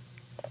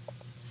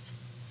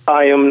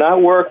 I am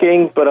not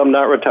working, but I'm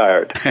not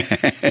retired.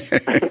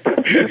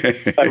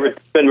 I've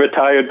been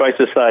retired by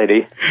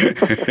society.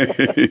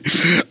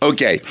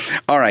 Okay,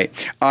 all right.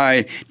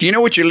 Do you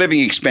know what your living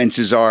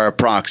expenses are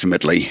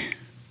approximately?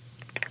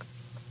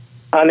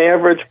 On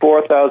average,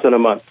 $4,000 a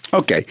month.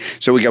 Okay,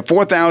 so we got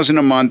 $4,000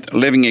 a month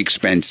living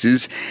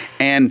expenses.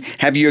 And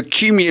have you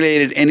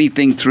accumulated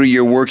anything through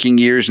your working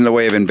years in the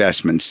way of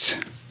investments?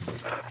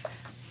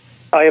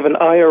 I have an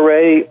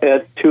IRA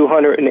at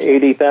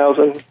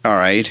 $280,000. All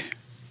right.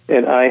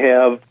 And I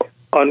have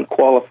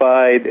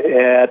unqualified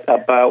at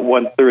about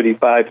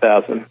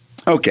 $135,000.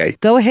 Okay.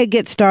 Go ahead,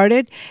 get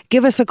started.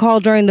 Give us a call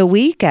during the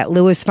week at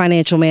Lewis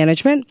Financial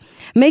Management.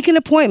 Make an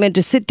appointment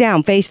to sit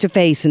down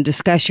face-to-face and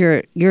discuss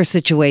your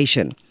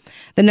situation.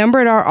 The number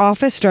at our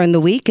office during the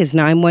week is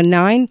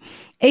 919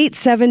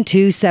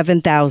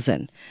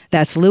 919-872-7000.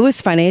 That's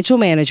Lewis Financial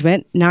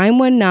Management,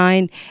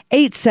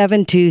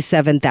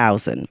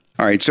 919-872-7000.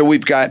 All right, so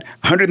we've got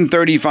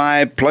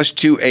 135 plus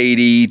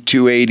 280,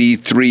 280,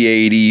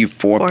 380,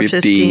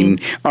 415.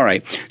 All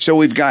right, so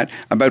we've got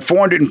about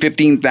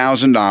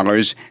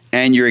 $415,000,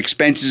 and your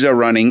expenses are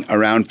running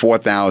around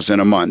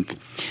 $4,000 a month.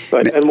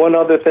 Right, and one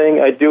other thing,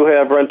 I do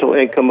have rental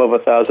income of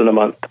 $1,000 a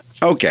month.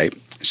 Okay,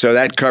 so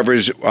that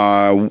covers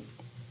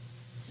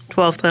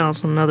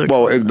 12,000. Another.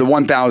 Well, the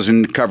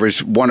 1,000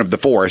 covers one of the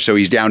four, so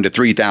he's down to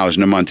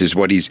 3,000 a month is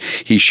what he's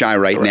shy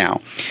right now.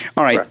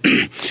 All right.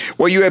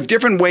 Well, you have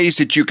different ways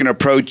that you can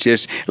approach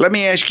this. Let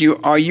me ask you: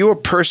 are you a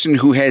person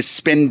who has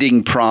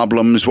spending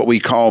problems? What we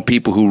call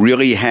people who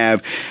really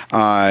have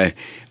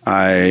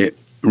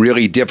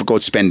really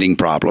difficult spending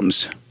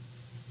problems.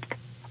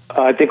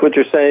 I think what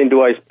you're saying.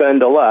 Do I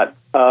spend a lot?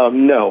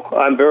 No,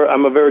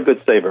 I'm a very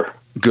good saver.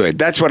 Good.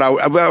 That's what I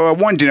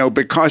wanted to know,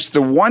 because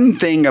the one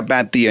thing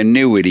about the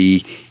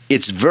annuity,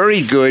 it's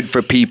very good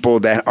for people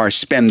that are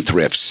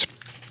spendthrifts.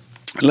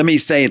 Let me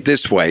say it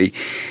this way.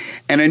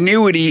 An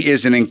annuity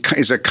is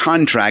a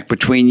contract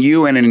between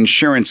you and an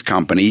insurance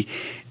company,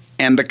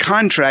 and the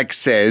contract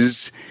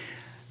says,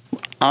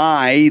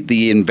 I,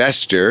 the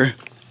investor,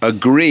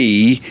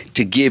 agree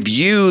to give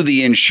you,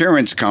 the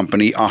insurance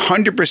company,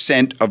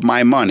 100% of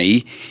my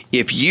money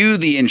if you,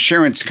 the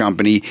insurance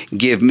company,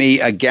 give me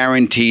a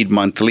guaranteed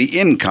monthly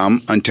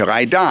income until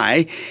I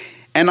die.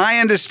 And I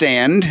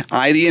understand,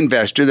 I, the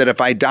investor, that if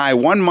I die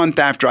 1 month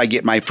after I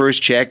get my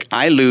first check,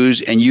 I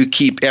lose and you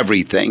keep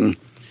everything.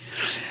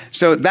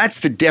 So that's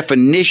the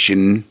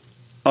definition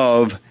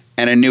of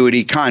an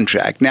annuity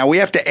contract. Now, we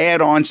have to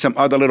add on some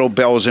other little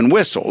bells and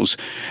whistles.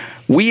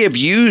 We have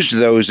used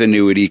those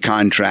annuity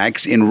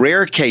contracts in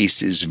rare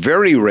cases,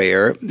 very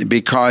rare,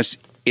 because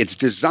it's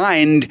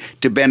designed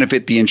to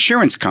benefit the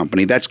insurance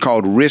company. That's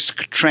called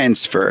risk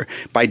transfer.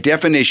 By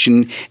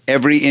definition,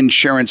 every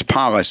insurance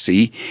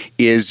policy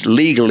is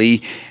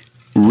legally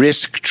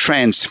risk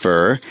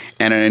transfer,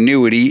 and an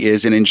annuity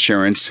is an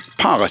insurance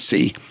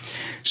policy.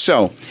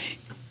 So,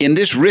 in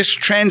this risk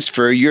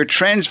transfer, you're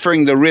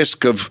transferring the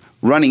risk of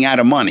running out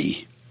of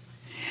money.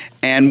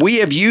 And we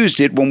have used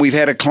it when we've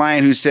had a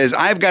client who says,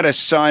 I've got a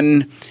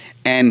son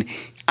and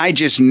I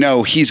just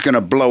know he's going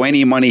to blow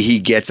any money he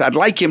gets. I'd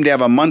like him to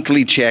have a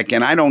monthly check,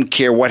 and I don't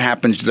care what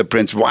happens to the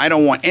principal. I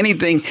don't want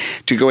anything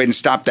to go ahead and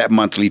stop that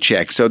monthly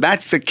check. So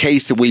that's the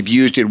case that we've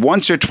used it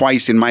once or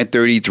twice in my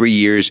 33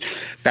 years.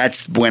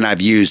 That's when I've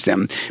used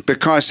them,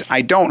 because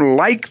I don't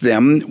like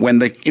them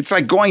when it's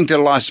like going to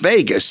Las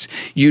Vegas.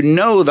 You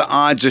know the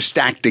odds are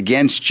stacked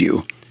against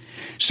you.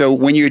 So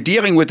when you're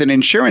dealing with an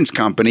insurance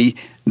company,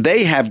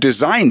 they have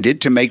designed it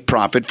to make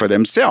profit for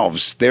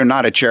themselves. They're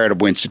not a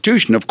charitable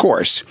institution, of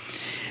course.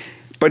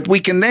 But we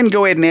can then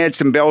go ahead and add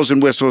some bells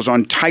and whistles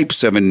on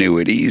types of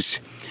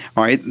annuities.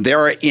 All right, there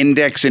are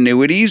index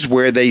annuities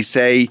where they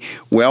say,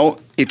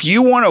 well, if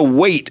you want to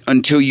wait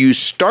until you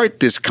start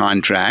this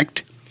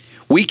contract,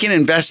 we can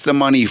invest the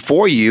money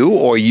for you,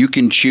 or you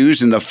can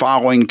choose in the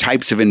following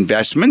types of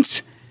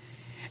investments,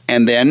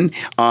 and then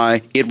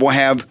it will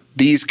have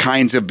these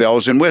kinds of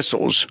bells and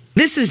whistles.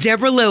 This is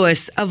Deborah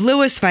Lewis of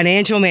Lewis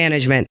Financial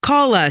Management.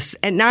 Call us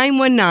at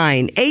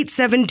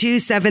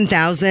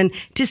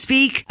 919-872-7000 to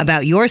speak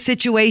about your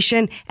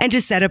situation and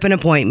to set up an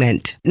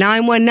appointment.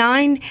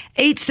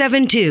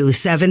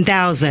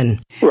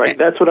 919-872-7000. Right,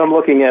 that's what I'm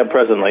looking at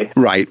presently.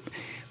 Right.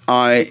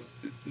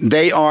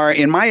 They are,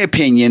 in my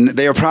opinion,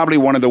 they are probably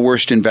one of the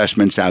worst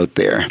investments out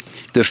there.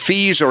 The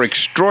fees are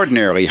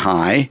extraordinarily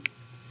high.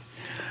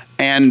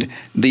 And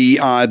the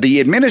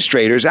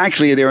administrators,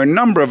 actually, there are a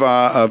number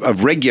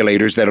of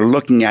regulators that are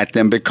looking at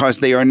them because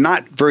they are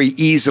not very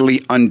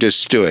easily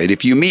understood.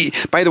 If you meet,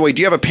 by the way,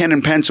 do you have a pen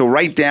and pencil?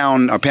 Write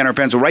down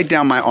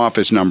my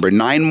office number,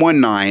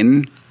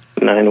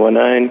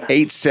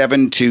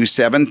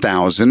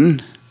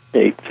 919-872-7000.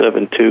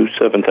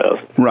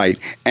 872-7000. Right.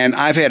 And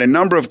I've had a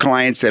number of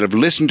clients that have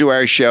listened to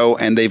our show,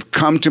 and they've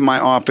come to my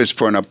office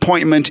for an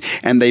appointment,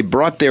 and they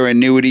brought their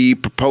annuity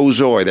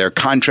proposal or their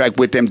contract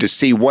with them to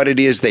see what it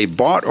is they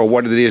bought or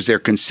what it is they're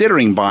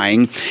considering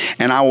buying.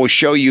 And I will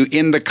show you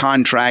in the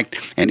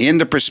contract and in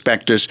the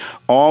prospectus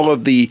all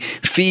of the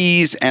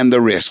fees and the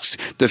risks.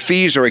 The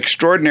fees are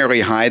extraordinarily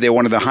high. They're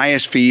one of the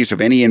highest fees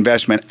of any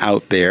investment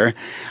out there.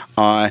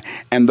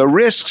 And the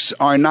risks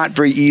are not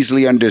very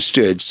easily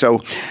understood.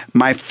 So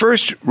my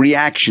first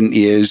reaction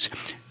is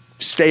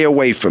stay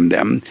away from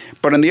them.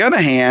 But on the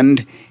other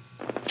hand,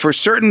 for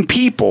certain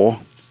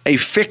people, a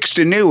fixed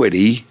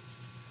annuity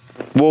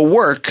will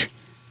work,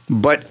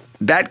 but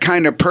that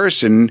kind of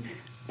person,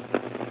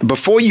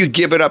 before you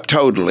give it up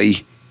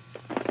totally,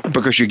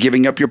 because you're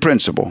giving up your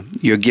principal,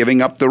 you're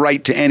giving up the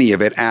right to any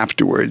of it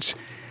afterwards,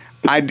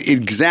 I'd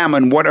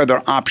examine what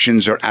other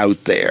options are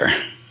out there.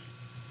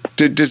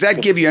 Does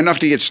that give you enough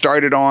to get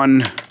started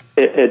on?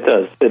 It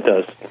does. It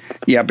does.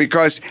 Yeah,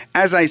 because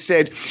as I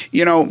said,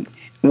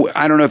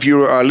 I don't know if you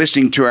were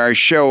listening to our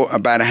show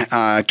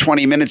about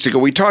 20 minutes ago.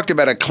 We talked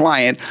about a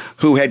client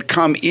who had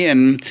come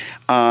in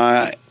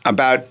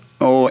about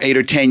 8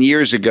 or 10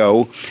 years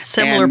ago.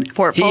 Similar and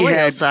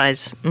portfolio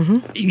size.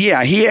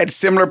 Yeah, he had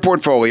similar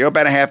portfolio,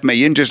 about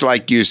 $500,000, just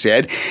like you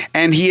said.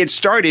 And he had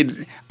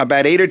started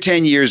about 8 or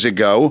 10 years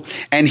ago,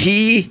 and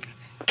he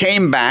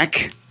came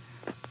back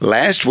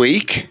last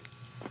week,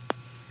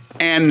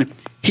 and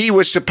he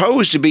was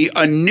supposed to be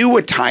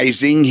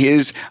annuitizing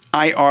his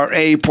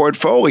IRA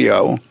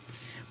portfolio.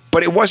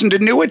 But it wasn't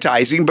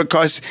annuitizing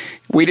because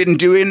we didn't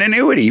do an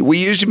annuity. We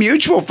used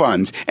mutual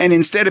funds. And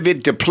instead of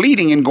it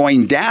depleting and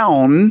going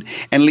down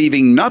and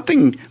leaving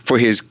nothing for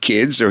his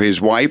kids or his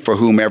wife or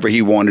whomever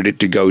he wanted it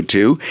to go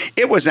to,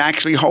 it was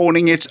actually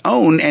holding its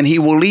own, and he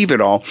will leave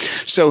it all.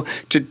 So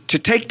to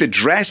take the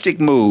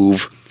drastic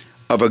move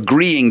of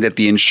agreeing that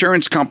the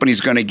insurance company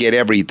is going to get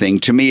everything,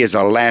 to me, is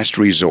a last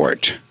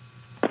resort.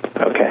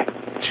 Okay.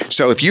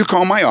 So if you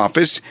call my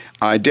office,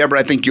 Deborah,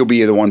 I think you'll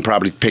be the one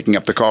probably picking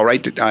up the call,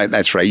 right?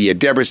 That's right. Yeah,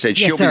 Deborah said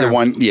she'll be the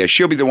one. Yeah,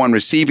 she'll be the one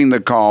receiving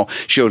the call.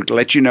 She'll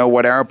let you know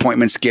what our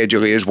appointment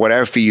schedule is, what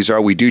our fees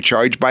are. We do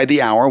charge by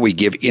the hour. We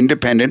give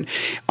independent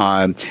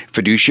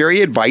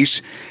fiduciary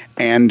advice,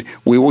 and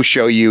we will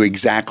show you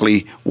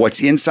exactly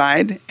what's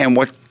inside and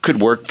what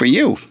could work for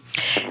you.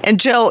 And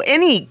Joe,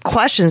 any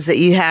questions that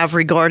you have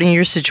regarding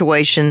your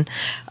situation,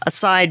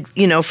 aside,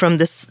 from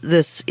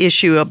this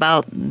issue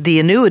about the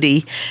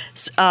annuity,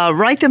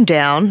 write them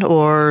down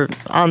or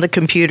on the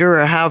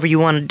computer or however you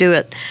want to do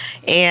it,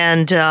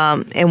 and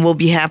we'll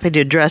be happy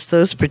to address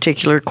those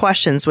particular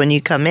questions when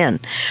you come in.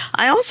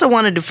 I also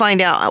wanted to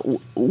find out,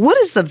 what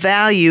is the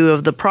value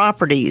of the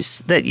properties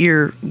that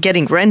you're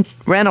getting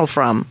rental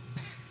from?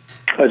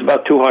 It's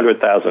about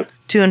 $200,000.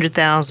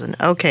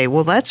 $200,000. Okay,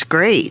 well that's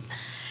great.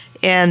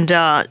 And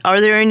are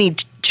there any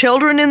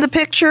children in the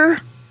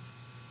picture?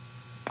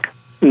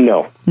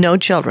 No. No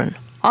children.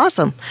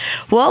 Awesome.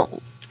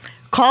 Well,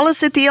 call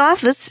us at the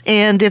office,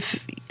 and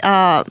if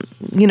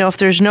if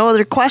there's no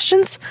other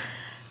questions,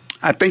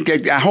 I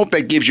hope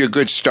that gives you a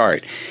good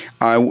start.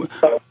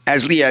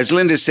 As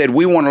Linda said,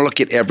 we want to look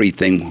at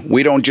everything.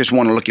 We don't just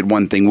want to look at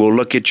one thing. We'll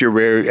look at your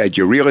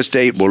real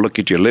estate. We'll look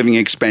at your living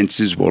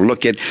expenses. We'll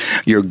look at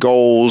your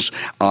goals,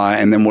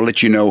 and then we'll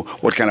let you know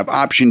what kind of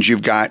options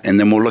you've got. And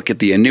then we'll look at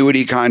the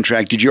annuity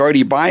contract. Did you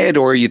already buy it,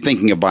 or are you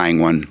thinking of buying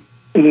one?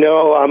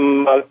 No,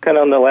 I'm kind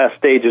of on the last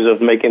stages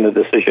of making the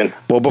decision.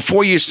 Well,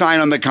 before you sign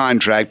on the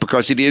contract,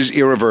 because it is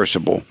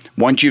irreversible,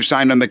 once you've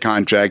signed on the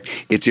contract,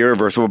 it's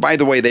irreversible. By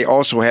the way, they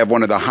also have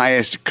one of the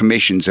highest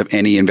commissions of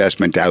any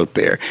investment out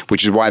there,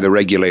 which is why the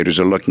regulators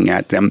are looking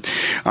at them.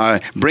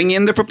 Bring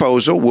in the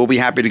proposal. We'll be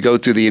happy to go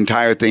through the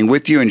entire thing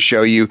with you and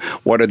show you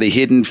what are the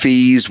hidden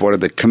fees, what are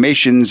the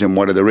commissions, and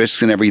what are the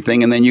risks and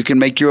everything, and then you can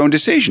make your own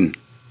decision.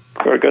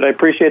 Very good. I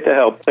appreciate the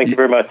help. Thank you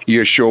very much.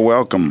 You're sure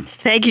welcome.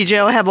 Thank you,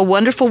 Joe. Have a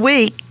wonderful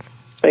week.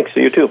 Thanks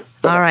to you, too.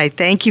 All right.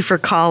 Thank you for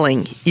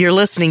calling. You're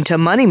listening to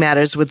Money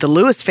Matters with the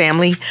Lewis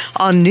family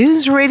on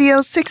News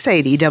Radio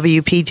 680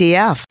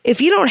 WPTF.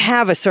 If you don't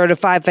have a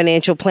certified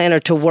financial planner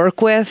to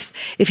work with,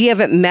 if you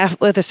haven't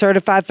met with a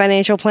certified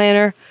financial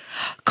planner,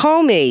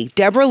 call me,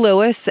 Deborah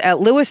Lewis,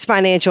 at Lewis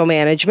Financial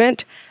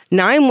Management,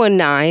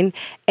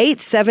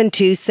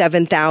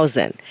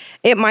 919-872-7000.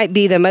 It might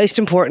be the most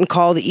important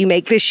call that you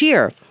make this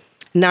year.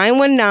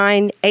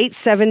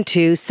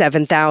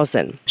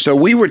 919-872-7000. So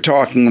we were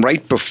talking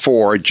right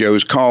before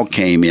Joe's call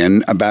came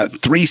in about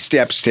 3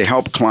 steps to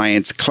help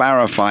clients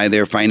clarify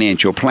their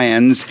financial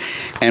plans.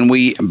 And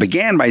we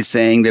began by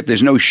saying that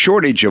there's no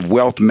shortage of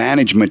wealth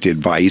management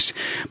advice,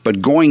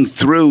 but going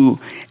through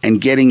and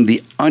getting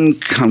the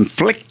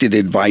unconflicted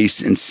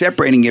advice and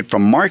separating it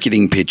from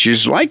marketing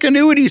pitches like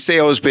annuity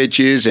sales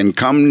pitches and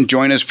come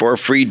join us for a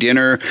free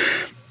dinner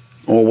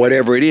or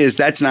whatever it is,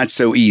 that's not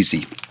so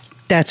easy.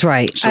 That's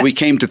right. So we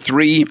came to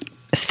 3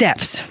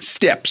 steps.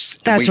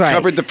 That's right. We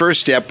covered the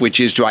first step, which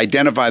is to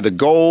identify the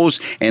goals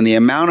and the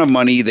amount of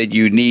money that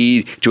you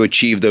need to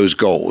achieve those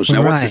goals.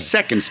 Now, what's the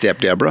second step,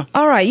 Deborah?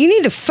 All right. You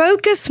need to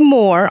focus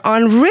more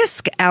on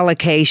risk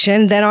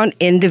allocation than on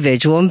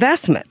individual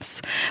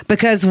investments.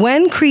 Because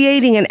when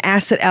creating an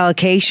asset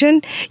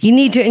allocation, you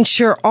need to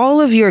ensure all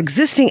of your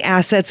existing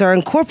assets are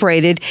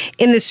incorporated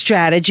in the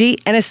strategy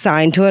and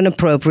assigned to an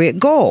appropriate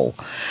goal.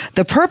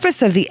 The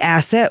purpose of the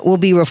asset will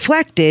be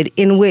reflected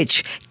in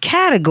which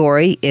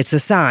category it's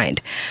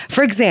assigned.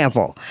 For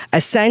example,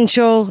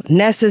 essential,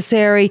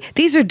 necessary,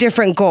 these are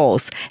different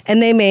goals,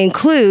 and they may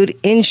include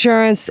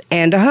insurance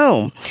and a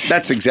home.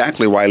 That's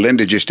exactly why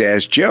Linda just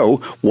asked Joe,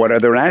 what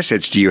other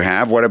assets do you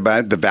have? What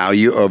about the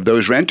value of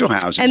those rental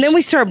houses? And then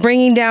we start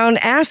bringing down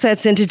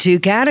assets into 2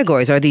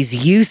 categories. Are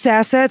these use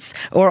assets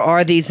or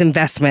are these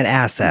investment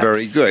assets?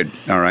 Very good.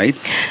 All right.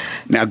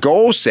 Now,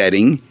 goal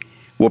setting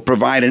will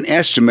provide an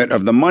estimate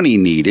of the money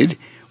needed.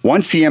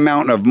 Once the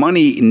amount of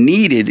money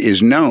needed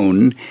is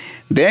known,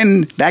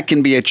 then that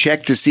can be a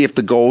check to see if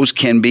the goals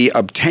can be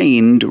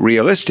obtained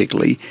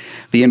realistically.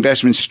 The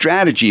investment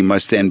strategy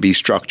must then be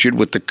structured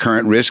with the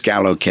current risk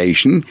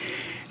allocation.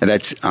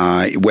 That's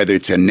whether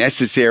it's a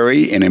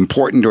necessary, an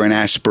important, or an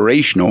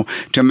aspirational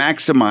to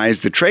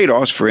maximize the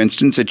trade-offs, for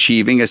instance,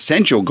 achieving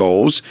essential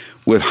goals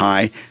with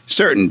high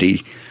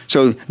certainty.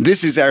 So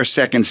this is our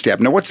second step.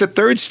 Now, what's the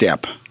third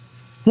step?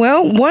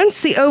 Well,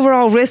 once the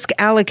overall risk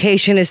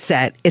allocation is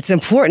set, it's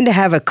important to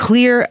have a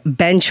clear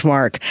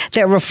benchmark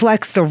that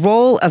reflects the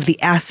role of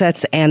the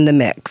assets and the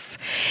mix.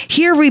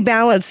 Here,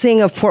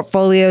 rebalancing of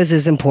portfolios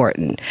is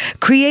important.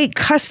 Create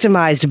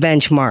customized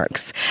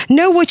benchmarks.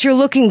 Know what you're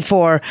looking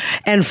for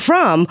and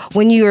from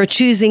when you are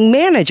choosing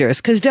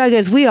managers. Because, Doug,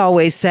 as we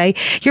always say,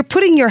 you're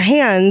putting your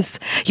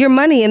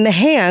money in the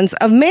hands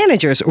of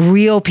managers,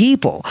 real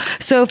people.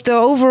 So if the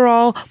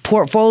overall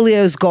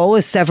portfolio's goal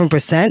is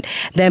 7%,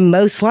 then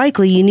most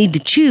likely you need to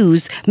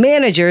choose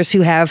managers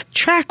who have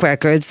track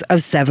records of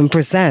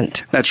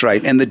 7%. That's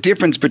right. And the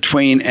difference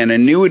between an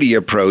annuity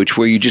approach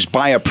where you just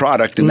buy a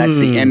product and that's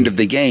the end of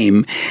the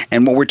game,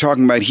 and what we're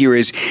talking about here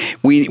is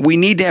we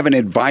need to have an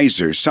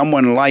advisor,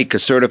 someone like a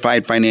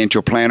certified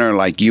financial planner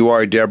like you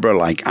are, Deborah,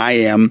 like I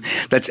am,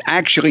 that's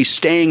actually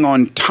staying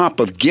on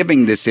top of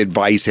giving this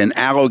advice and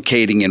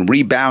allocating and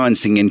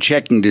rebalancing and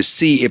checking to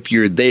see if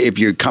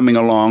you're coming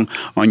along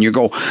on your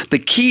goal. The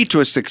key to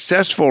a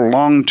successful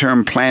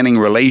long-term planning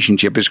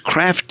relationship is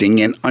crafting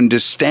an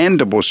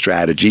understandable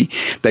strategy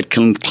that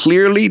can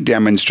clearly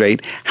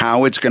demonstrate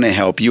how it's going to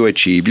help you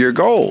achieve your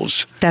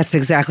goals. That's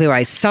exactly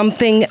right.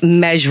 Something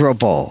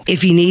measurable.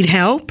 If you need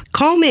help,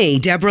 call me,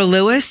 Deborah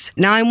Lewis,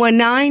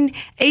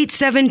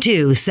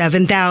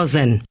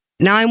 919-872-7000.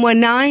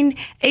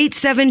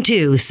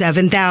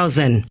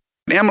 919-872-7000.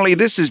 Emily,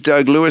 this is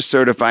Doug Lewis,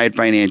 certified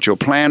financial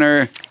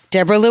planner.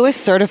 Deborah Lewis,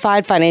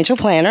 certified financial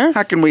planner.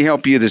 How can we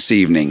help you this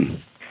evening?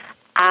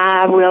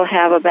 I will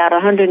have about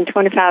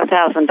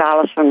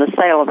 $125,000 from the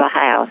sale of a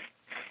house,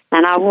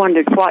 and I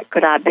wondered what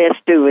could I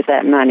best do with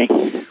that money.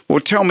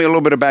 Well, tell me a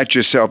little bit about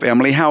yourself,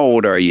 Emily. How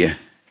old are you?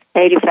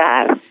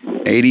 85.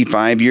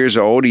 85 years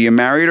old. Are you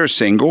married or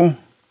single?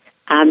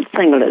 I'm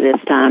single at this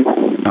time.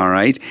 All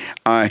right.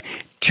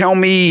 Tell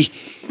me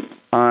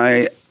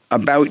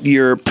about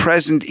your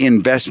present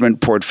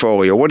investment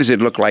portfolio. What does it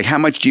look like? How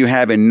much do you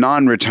have in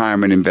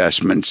non-retirement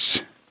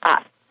investments?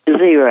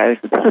 Zero.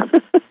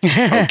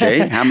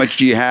 Okay. How much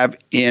do you have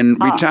in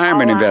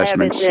retirement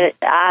investments?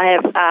 I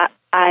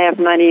have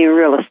money in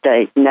real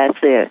estate, and that's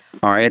it.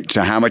 All right.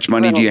 So how much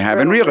money do you have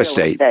in real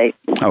estate?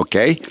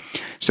 Okay.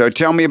 So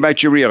tell me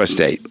about your real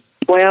estate.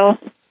 Well,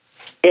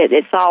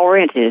 it's all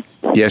rented.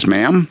 Yes,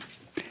 ma'am.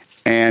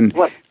 And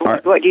what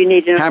do you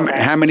need to know?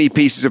 How many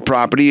pieces of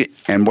property,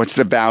 and what's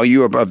the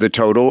value of the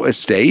total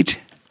estate?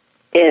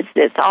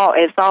 It's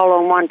all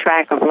on one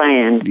tract of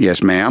land.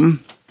 Yes,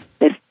 ma'am.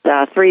 It's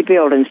 3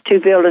 buildings.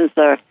 2 buildings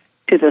are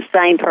to the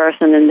same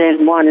person, and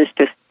then one is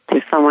to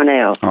someone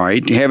else. All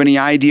right. Do you have any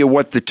idea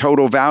what the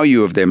total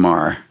value of them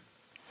are?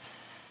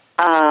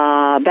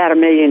 About $1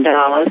 million.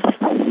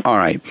 All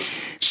right.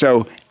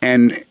 So,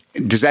 and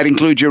does that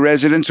include your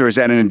residence, or is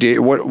that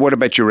what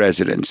about your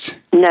residence?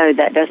 No,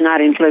 that does not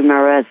include my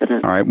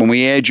residence. All right. When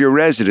we add your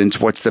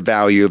residence, what's the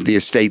value of the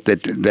estate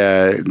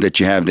that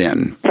you have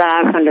then?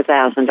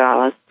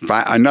 $500,000.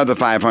 Another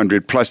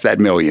 500 plus that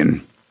 $1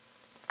 million.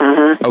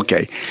 Uh-huh.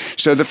 Okay.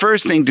 So the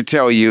first thing to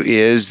tell you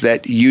is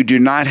that you do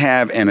not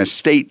have an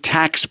estate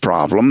tax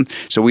problem,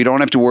 so we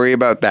don't have to worry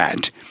about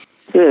that.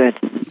 Good.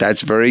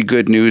 That's very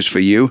good news for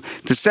you.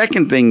 The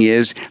second thing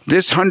is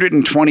this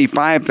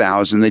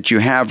 $125,000 that you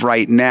have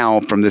right now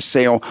from the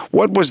sale.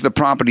 What was the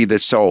property that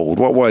sold?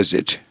 What was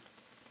it?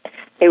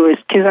 It was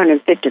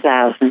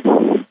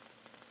 $250,000.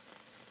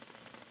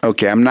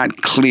 Okay, I'm not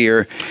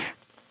clear.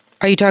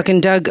 Are you talking,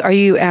 Doug? Are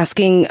you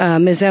asking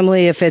Ms.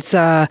 Emily if it's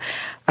a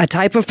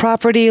type of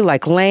property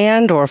like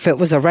land, or if it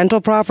was a rental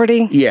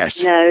property?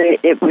 Yes. No,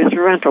 it was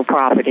rental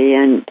property,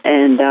 and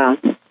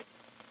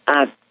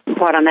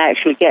what I'm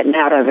actually getting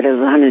out of it is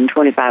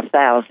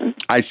 $125,000.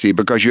 I see,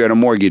 because you had a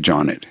mortgage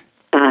on it.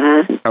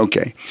 Uh-huh.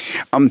 Okay.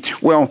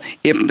 Well,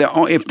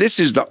 if this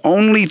is the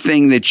only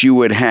thing that you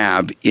would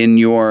have in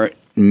your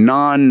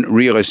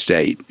non-real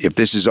estate, if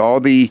this is all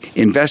the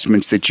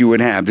investments that you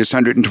would have, this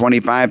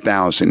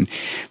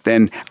 $125,000,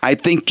 then I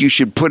think you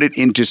should put it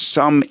into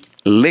some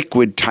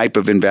liquid type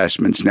of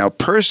investments. Now,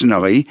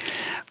 personally,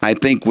 I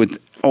think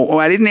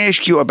I didn't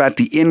ask you about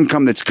the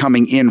income that's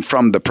coming in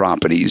from the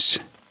properties.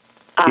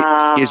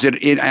 Is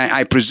it?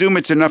 I presume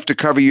it's enough to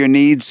cover your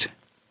needs?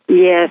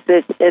 Yes,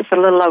 it's a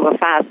little over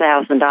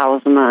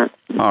 $5,000 a month.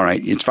 All right,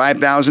 it's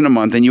 $5,000 a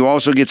month, and you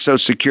also get Social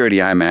Security,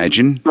 I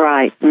imagine.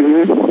 Right.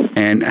 Mm-hmm.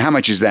 And how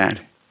much is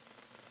that?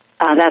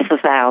 That's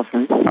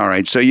 $1,000. All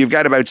right, so you've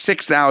got about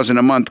 $6,000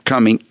 a month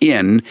coming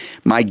in.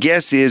 My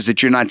guess is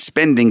that you're not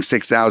spending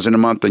 $6,000 a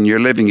month on your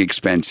living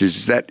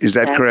expenses. Is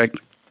that correct?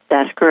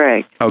 That's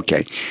correct.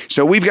 Okay,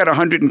 so we've got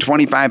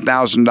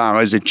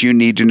 $125,000 that you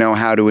need to know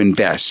how to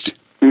invest.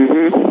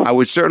 Mm-hmm. I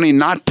would certainly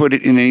not put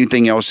it in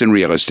anything else in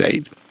real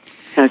estate.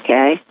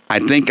 Okay. I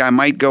think I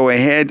might go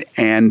ahead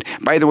and,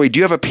 by the way, do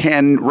you have a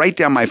pen? Write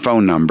down my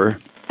phone number.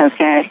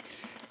 Okay.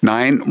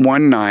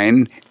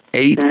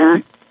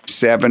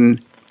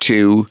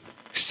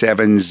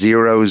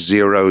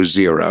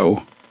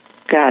 919-872-7000.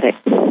 Got it.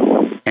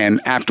 And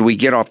after we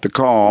get off the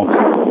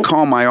call,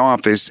 call my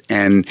office,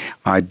 and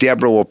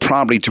Deborah will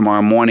probably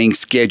tomorrow morning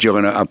schedule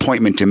an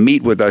appointment to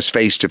meet with us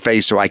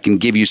face-to-face so I can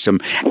give you some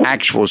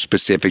actual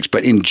specifics.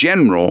 But in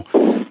general,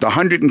 the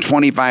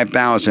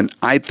 $125,000,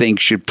 I think,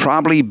 should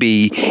probably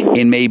be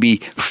in maybe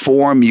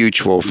 4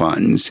 mutual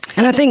funds.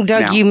 And I think,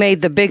 Doug, Now, you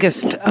made the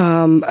biggest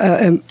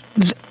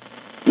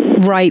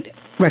right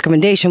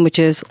recommendation, which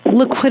is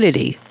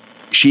liquidity.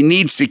 she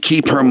needs to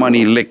keep her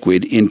money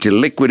liquid into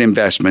liquid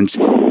investments.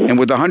 And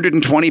with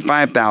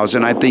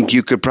 $125,000, I think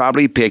you could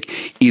probably pick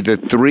either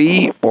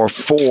 3 or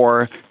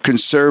 4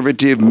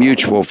 conservative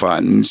mutual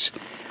funds.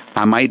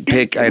 I might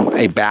pick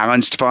a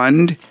balanced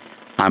fund.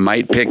 I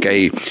might pick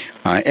a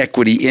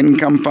equity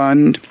income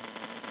fund.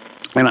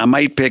 And I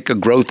might pick a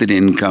growth and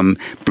income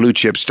blue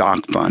chip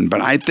stock fund.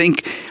 But I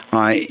think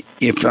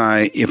if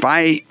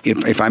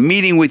I'm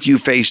meeting with you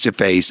face to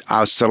face,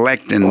 I'll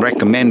select and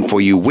recommend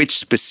for you which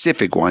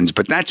specific ones.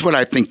 But that's what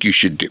I think you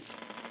should do.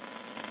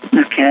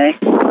 Okay.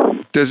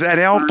 Does that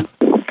help?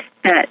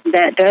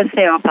 That does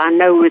help. I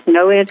know with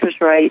no interest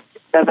rate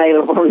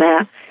available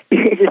now,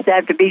 you just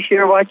have to be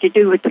sure what you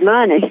do with the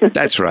money.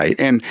 That's right.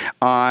 And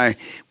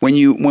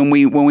when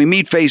we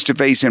meet face to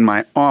face in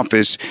my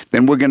office,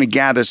 then we're going to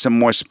gather some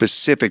more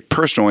specific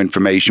personal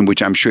information,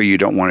 which I'm sure you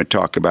don't want to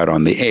talk about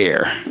on the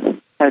air.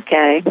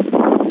 Okay.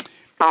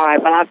 All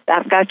right. Well,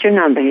 I've got your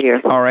number here.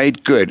 All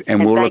right. Good.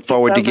 And we'll look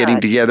forward to getting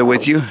together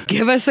with you.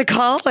 Give us a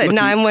call at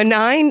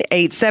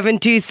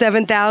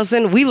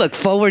 919-872-7000. We look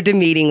forward to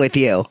meeting with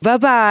you.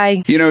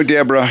 Bye-bye. You know,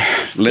 Deborah,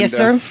 Linda, Yes,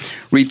 sir.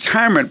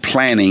 Retirement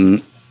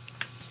planning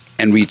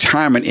and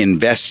retirement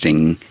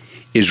investing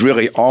is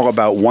really all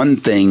about one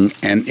thing.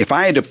 And if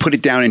I had to put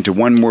it down into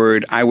one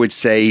word, I would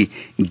say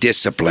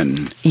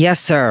discipline. Yes,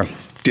 sir.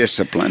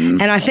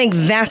 Discipline. And I think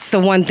that's the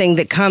one thing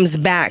that comes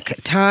back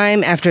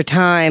time after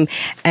time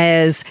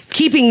as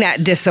keeping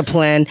that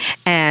discipline.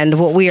 And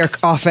what we are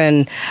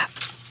often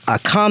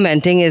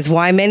commenting is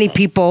why many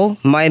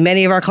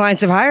of our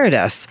clients have hired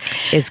us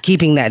is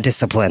keeping that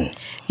discipline.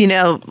 You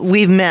know,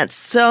 we've met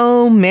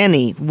so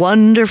many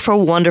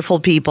wonderful, wonderful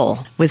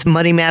people with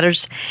Money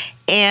Matters,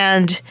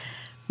 and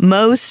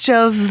most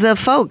of the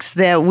folks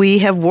that we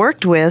have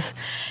worked with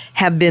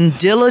have been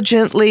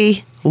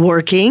diligently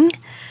working,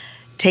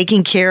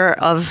 taking care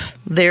of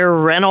their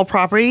rental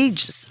property,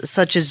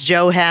 such as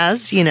Joe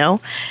has,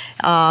 and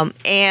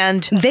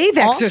They've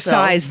also,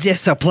 exercised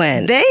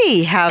discipline.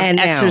 They have And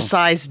now.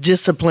 exercised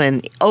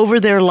discipline over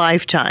their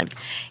lifetime,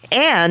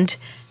 and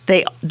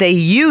they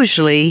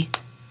usually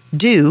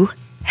do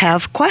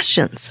have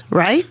questions,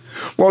 right?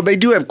 Well, they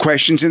do have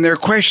questions, and their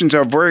questions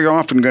are very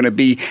often going to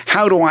be,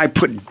 how do I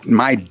put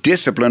my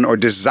discipline or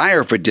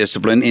desire for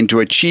discipline into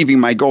achieving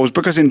my goals?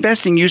 Because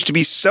investing used to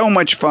be so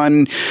much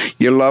fun.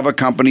 You love a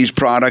company's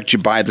product, you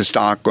buy the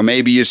stock, or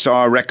maybe you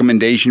saw a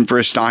recommendation for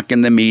a stock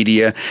in the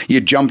media, you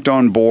jumped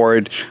on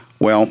board.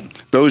 Well,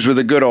 those were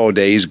the good old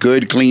days,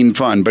 good, clean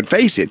fun. But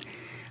face it,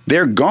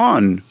 they're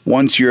gone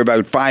once you're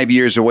about 5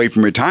 years away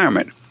from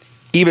retirement.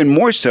 Even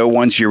more so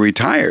once you're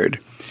retired.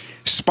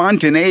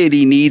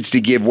 Spontaneity needs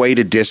to give way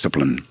to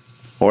discipline,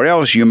 or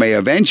else you may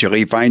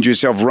eventually find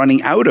yourself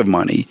running out of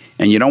money,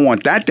 and you don't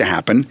want that to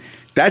happen.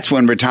 That's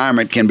when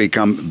retirement can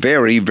become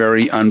very,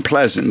 very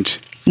unpleasant.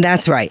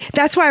 That's right.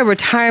 That's why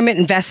retirement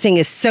investing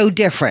is so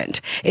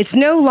different. It's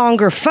no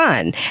longer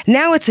fun.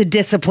 Now it's a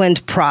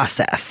disciplined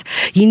process.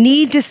 You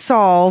need to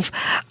solve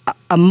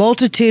a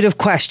multitude of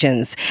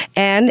questions,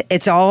 and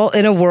it's all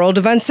in a world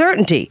of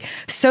uncertainty.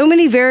 So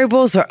many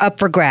variables are up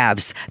for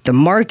grabs. The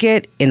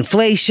market,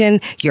 inflation,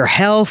 your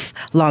health,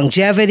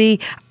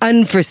 longevity,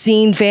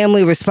 unforeseen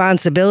family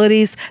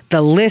responsibilities,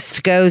 the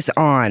list goes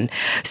on.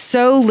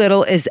 So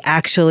little is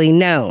actually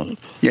known.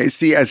 Yeah,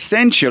 see,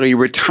 essentially,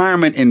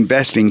 retirement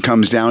investing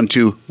comes down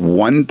to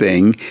one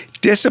thing: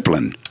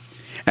 discipline.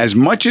 As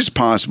much as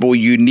possible,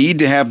 you need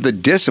to have the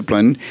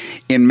discipline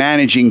in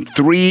managing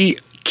 3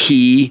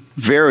 key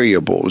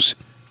variables.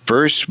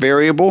 First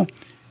variable,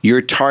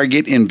 your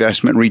target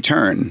investment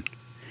return.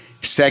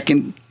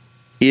 Second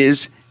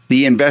is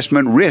the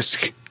investment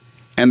risk.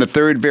 And the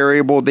third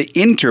variable, the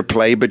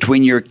interplay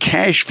between your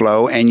cash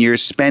flow and your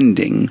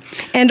spending.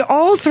 And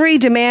all 3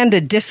 demand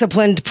a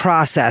disciplined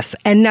process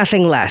and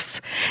nothing less.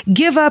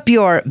 Give up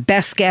your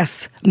best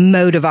guess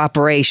mode of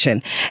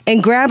operation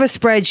and grab a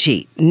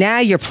spreadsheet. Now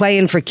you're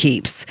playing for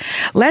keeps.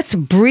 Let's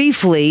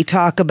briefly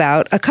talk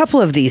about a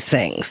couple of these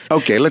things.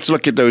 Okay, let's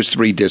look at those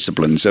 3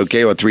 disciplines,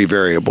 okay, or 3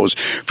 variables.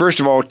 First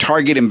of all,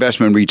 target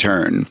investment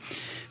return.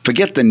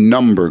 Forget the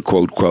number,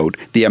 quote, quote,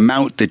 the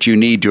amount that you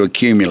need to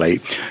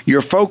accumulate.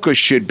 Your focus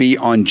should be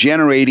on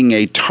generating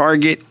a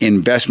target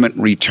investment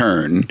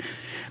return.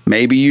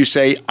 Maybe you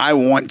say, I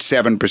want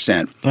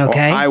 7%,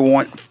 okay, or I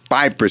want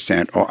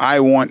 5%, or I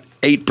want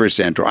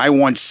 8%, or I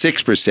want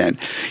 6%.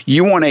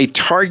 You want a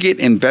target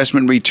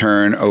investment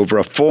return over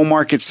a full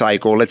market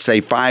cycle, let's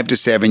say 5 to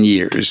 7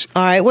 years.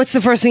 All right, what's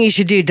the first thing you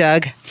should do,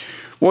 Doug?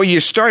 Well,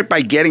 you start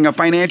by getting a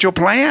financial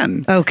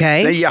plan.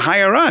 Okay. Then you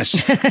hire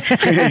us.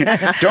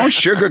 Don't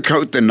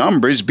sugarcoat the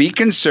numbers. Be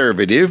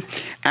conservative.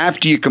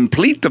 After you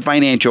complete the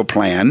financial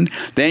plan,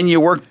 then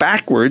you work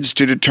backwards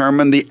to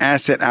determine the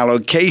asset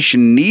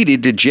allocation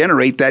needed to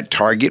generate that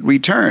target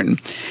return.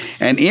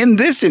 And in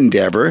this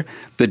endeavor,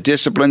 the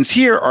disciplines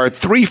here are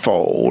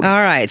threefold.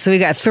 All right, so we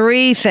got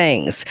three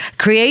things.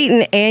 Create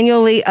and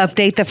annually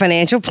update the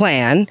financial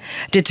plan,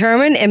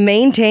 determine and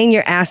maintain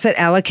your asset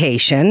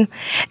allocation,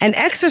 and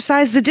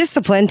exercise the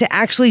discipline to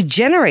actually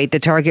generate the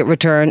target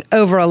return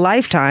over a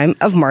lifetime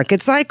of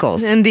market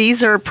cycles. And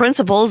these are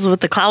principles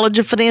with the College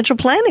of Financial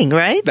Planning,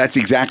 right? That's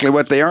exactly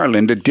what they are,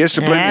 Linda.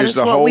 Discipline is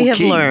the what whole we have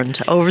key. learned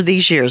over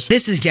these years.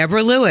 This is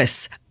Deborah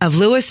Lewis of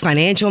Lewis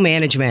Financial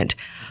Management.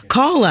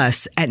 Call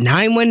us at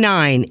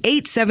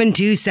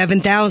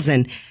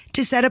 919-872-7000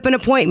 to set up an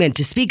appointment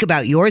to speak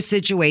about your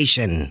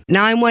situation.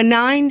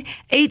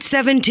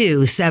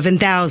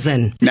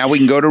 919-872-7000. Now we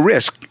can go to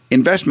risk,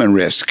 investment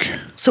risk.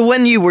 So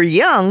when you were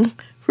young,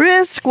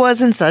 risk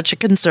wasn't such a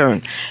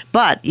concern,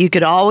 but you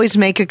could always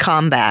make a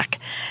comeback.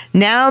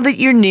 Now that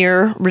you're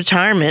near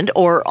retirement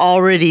or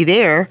already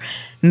there,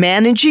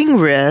 managing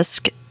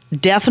risk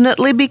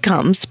definitely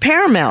becomes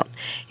paramount.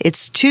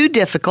 It's too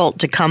difficult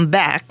to come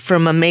back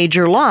from a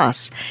major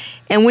loss.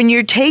 And when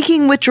you're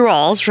taking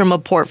withdrawals from a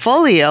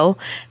portfolio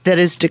that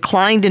has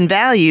declined in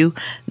value,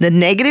 the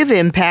negative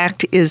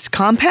impact is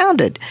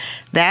compounded.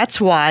 That's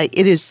why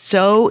it is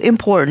so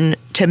important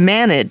to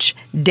manage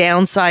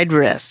downside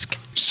risk.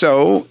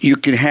 So you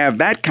can have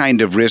that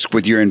kind of risk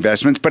with your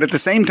investments, but at the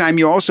same time,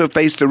 you also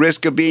face the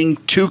risk of being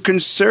too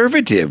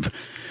conservative,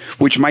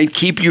 which might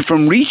keep you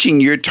from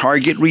reaching your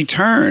target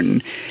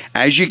return.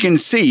 As you can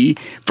see,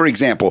 for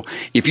example,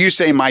 if you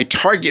say my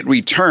target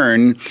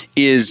return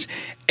is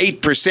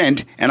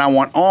 8% and I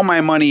want all my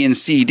money in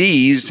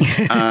CDs,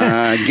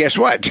 guess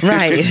what?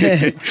 Right.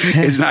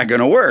 It's not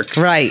going to work.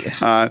 Right.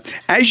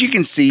 As you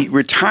can see,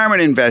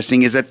 retirement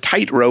investing is a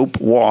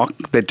tightrope walk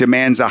that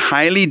demands a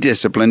highly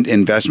disciplined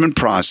investment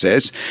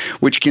process,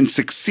 which can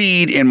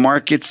succeed in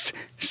markets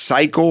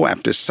cycle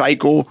after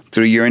cycle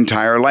through your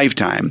entire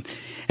lifetime.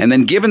 And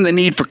then given the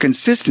need for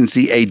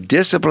consistency, a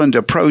disciplined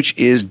approach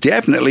is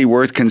definitely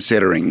worth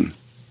considering.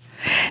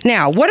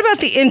 Now, what about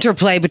the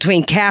interplay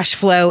between cash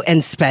flow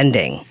and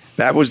spending?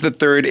 That was the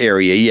third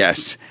area,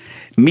 yes.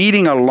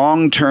 Meeting a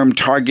long-term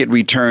target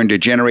return to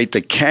generate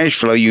the cash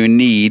flow you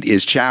need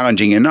is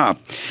challenging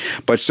enough.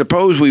 But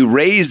suppose we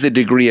raise the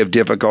degree of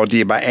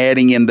difficulty by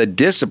adding in the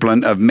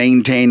discipline of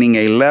maintaining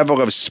a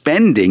level of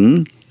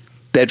spending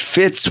that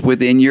fits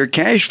within your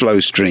cash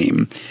flow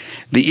stream.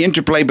 The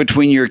interplay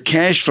between your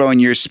cash flow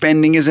and your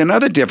spending is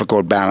another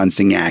difficult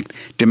balancing act,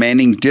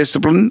 demanding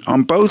discipline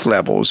on both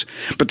levels.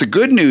 But the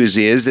good news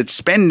is that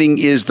spending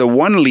is the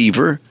one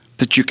lever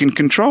that you can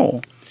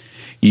control.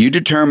 You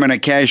determine a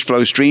cash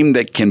flow stream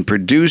that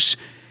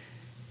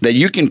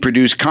you can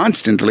produce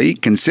constantly,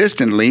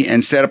 consistently,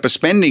 and set up a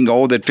spending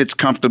goal that fits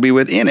comfortably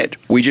within it.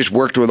 We just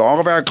worked with all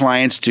of our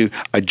clients to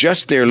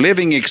adjust their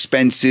living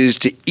expenses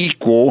to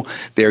equal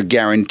their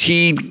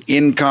guaranteed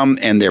income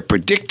and their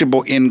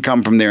predictable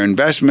income from their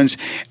investments,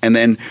 and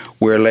then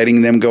we're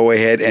letting them go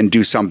ahead and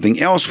do something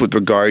else with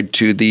regard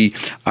to the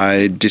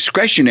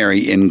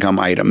discretionary income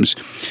items.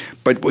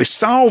 But we're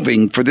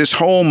solving for this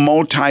whole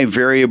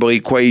multivariable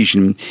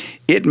equation.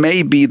 It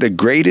may be the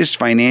greatest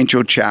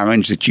financial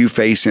challenge that you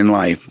face in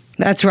life.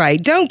 That's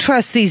right. Don't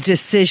trust these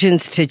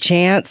decisions to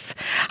chance.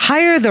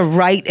 Hire the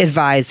right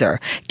advisor.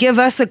 Give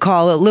us a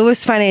call at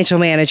Lewis Financial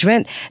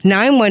Management,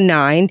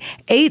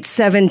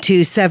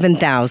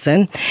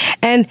 919-872-7000,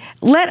 and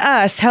let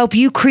us help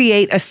you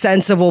create a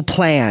sensible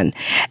plan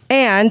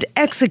and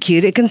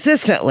execute it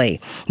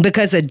consistently,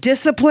 because a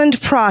disciplined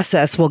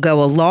process will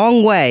go a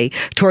long way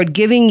toward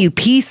giving you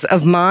peace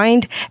of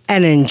mind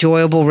and an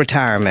enjoyable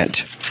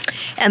retirement.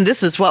 And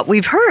this is what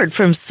we've heard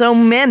from so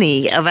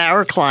many of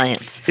our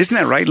clients. Isn't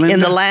that right, Linda? In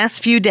the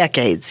last few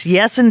decades.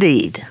 Yes,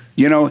 indeed.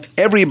 You know,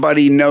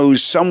 everybody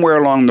knows somewhere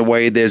along the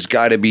way there's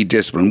got to be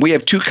discipline. We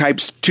have two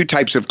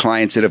types of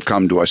clients that have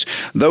come to us.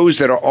 Those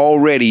that are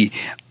already,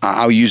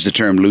 I'll use the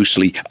term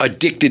loosely,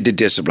 addicted to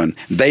discipline.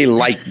 They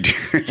like...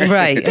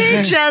 Right.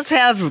 They just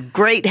have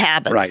great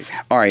habits. Right.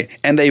 All right.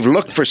 And they've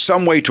looked for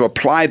some way to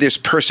apply this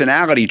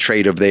personality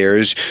trait of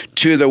theirs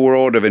to the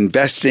world of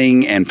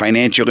investing and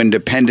financial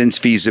independence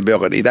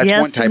feasibility. That's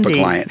Yes, one type indeed.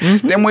 of client.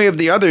 Mm-hmm. Then we have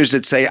the others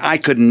that say, I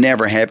could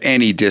never have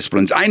any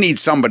disciplines. I need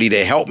somebody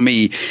to help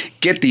me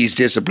get these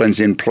disciplines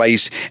in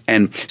place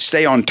and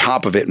stay on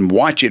top of it and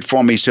watch it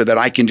for me so that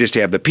I can just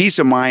have the peace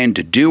of mind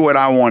to do what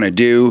I want to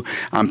do.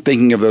 I'm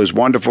thinking of those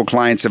wonderful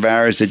clients of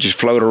ours that just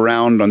float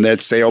around on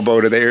that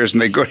sailboat of theirs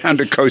and they go down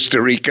to Costa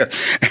Rica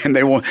and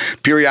they will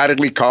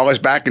periodically call us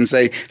back and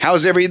say,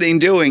 how's everything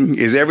doing?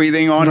 Is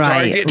everything on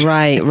target?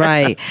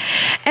 Right.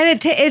 And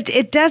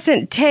it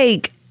doesn't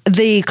take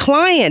the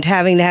client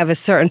having to have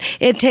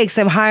it takes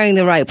them hiring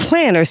the right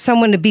planner,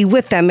 someone to be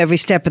with them every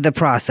step of the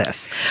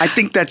process. I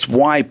think that's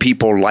why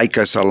people like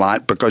us a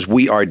lot, because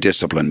we are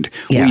disciplined.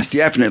 Yes. We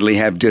definitely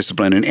have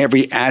discipline in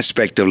every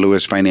aspect of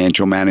Lewis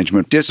Financial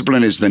Management.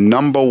 Discipline is the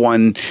number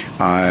one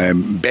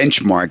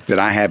benchmark that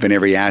I have in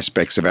every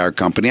aspect of our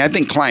company. I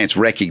think clients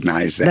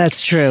recognize that.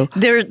 That's true.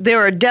 There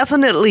are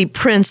definitely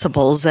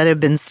principles that have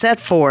been set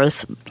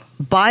forth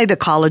by the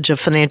College of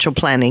Financial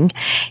Planning,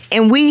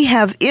 and we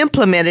have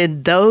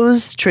implemented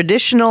those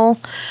traditional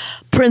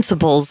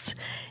principles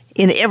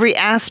in every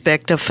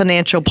aspect of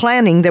financial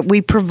planning that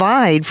we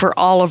provide for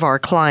all of our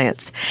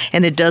clients.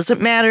 And it doesn't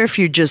matter if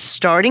you're just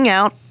starting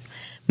out.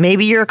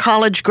 Maybe you're a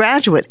college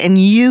graduate and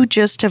you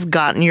just have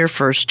gotten your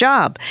first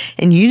job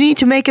and you need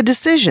to make a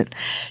decision.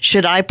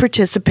 Should I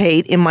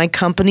participate in my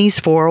company's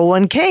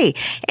 401k?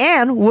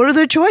 And what are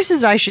the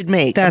choices I should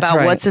make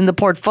about what's in the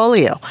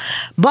portfolio?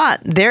 But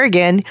there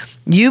again,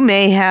 you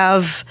may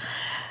have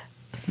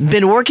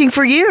been working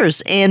for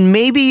years and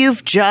maybe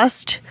you've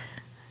just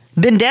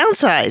been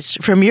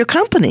downsized from your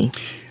company.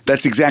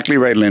 That's exactly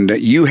right, Linda.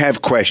 You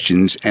have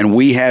questions and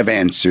we have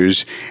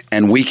answers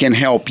and we can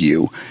help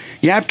you.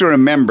 You have to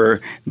remember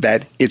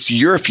that it's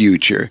your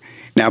future.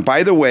 Now,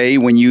 by the way,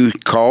 when you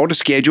call to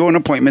schedule an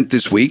appointment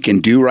this week,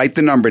 and do write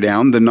the number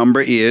down, the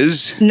number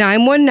is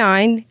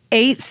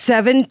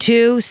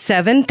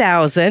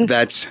 919-872-7000.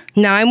 That's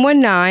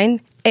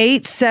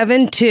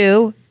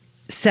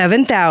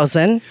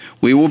 919-872-7000.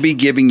 We will be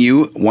giving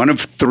you one of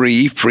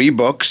 3 free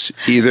books,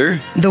 either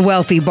The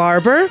Wealthy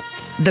Barber,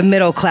 The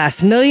Middle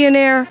Class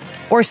Millionaire,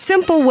 or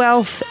Simple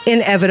Wealth,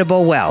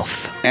 Inevitable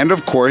Wealth. And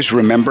of course,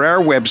 remember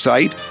our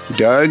website,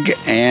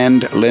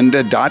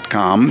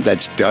 DougAndLinda.com.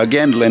 That's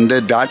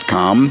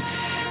DougAndLinda.com.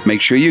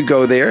 Make sure you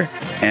go there,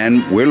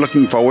 and we're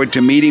looking forward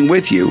to meeting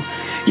with you.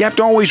 You have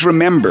to always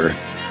remember,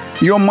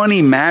 your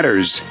money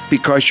matters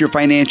because your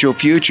financial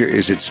future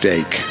is at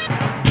stake.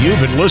 You've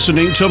been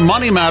listening to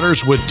Money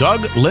Matters with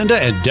Doug,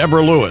 Linda, and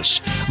Deborah Lewis.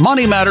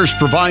 Money Matters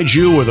provides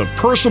you with a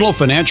personal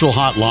financial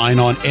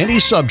hotline on any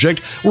subject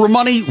where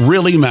money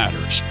really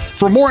matters.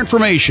 For more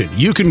information,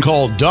 you can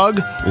call Doug,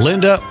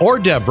 Linda, or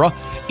Deborah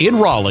in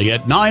Raleigh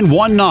at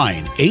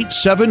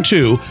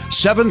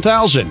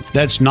 919-872-7000.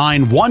 That's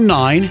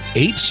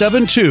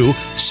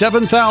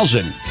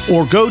 919-872-7000.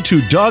 Or go to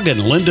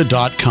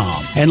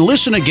DougAndLinda.com and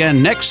listen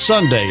again next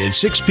Sunday at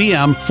 6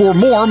 p.m. for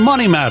more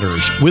Money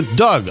Matters with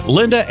Doug,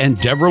 Linda, and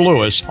Deborah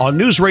Lewis on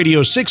News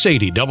Radio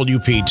 680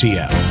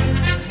 WPTF.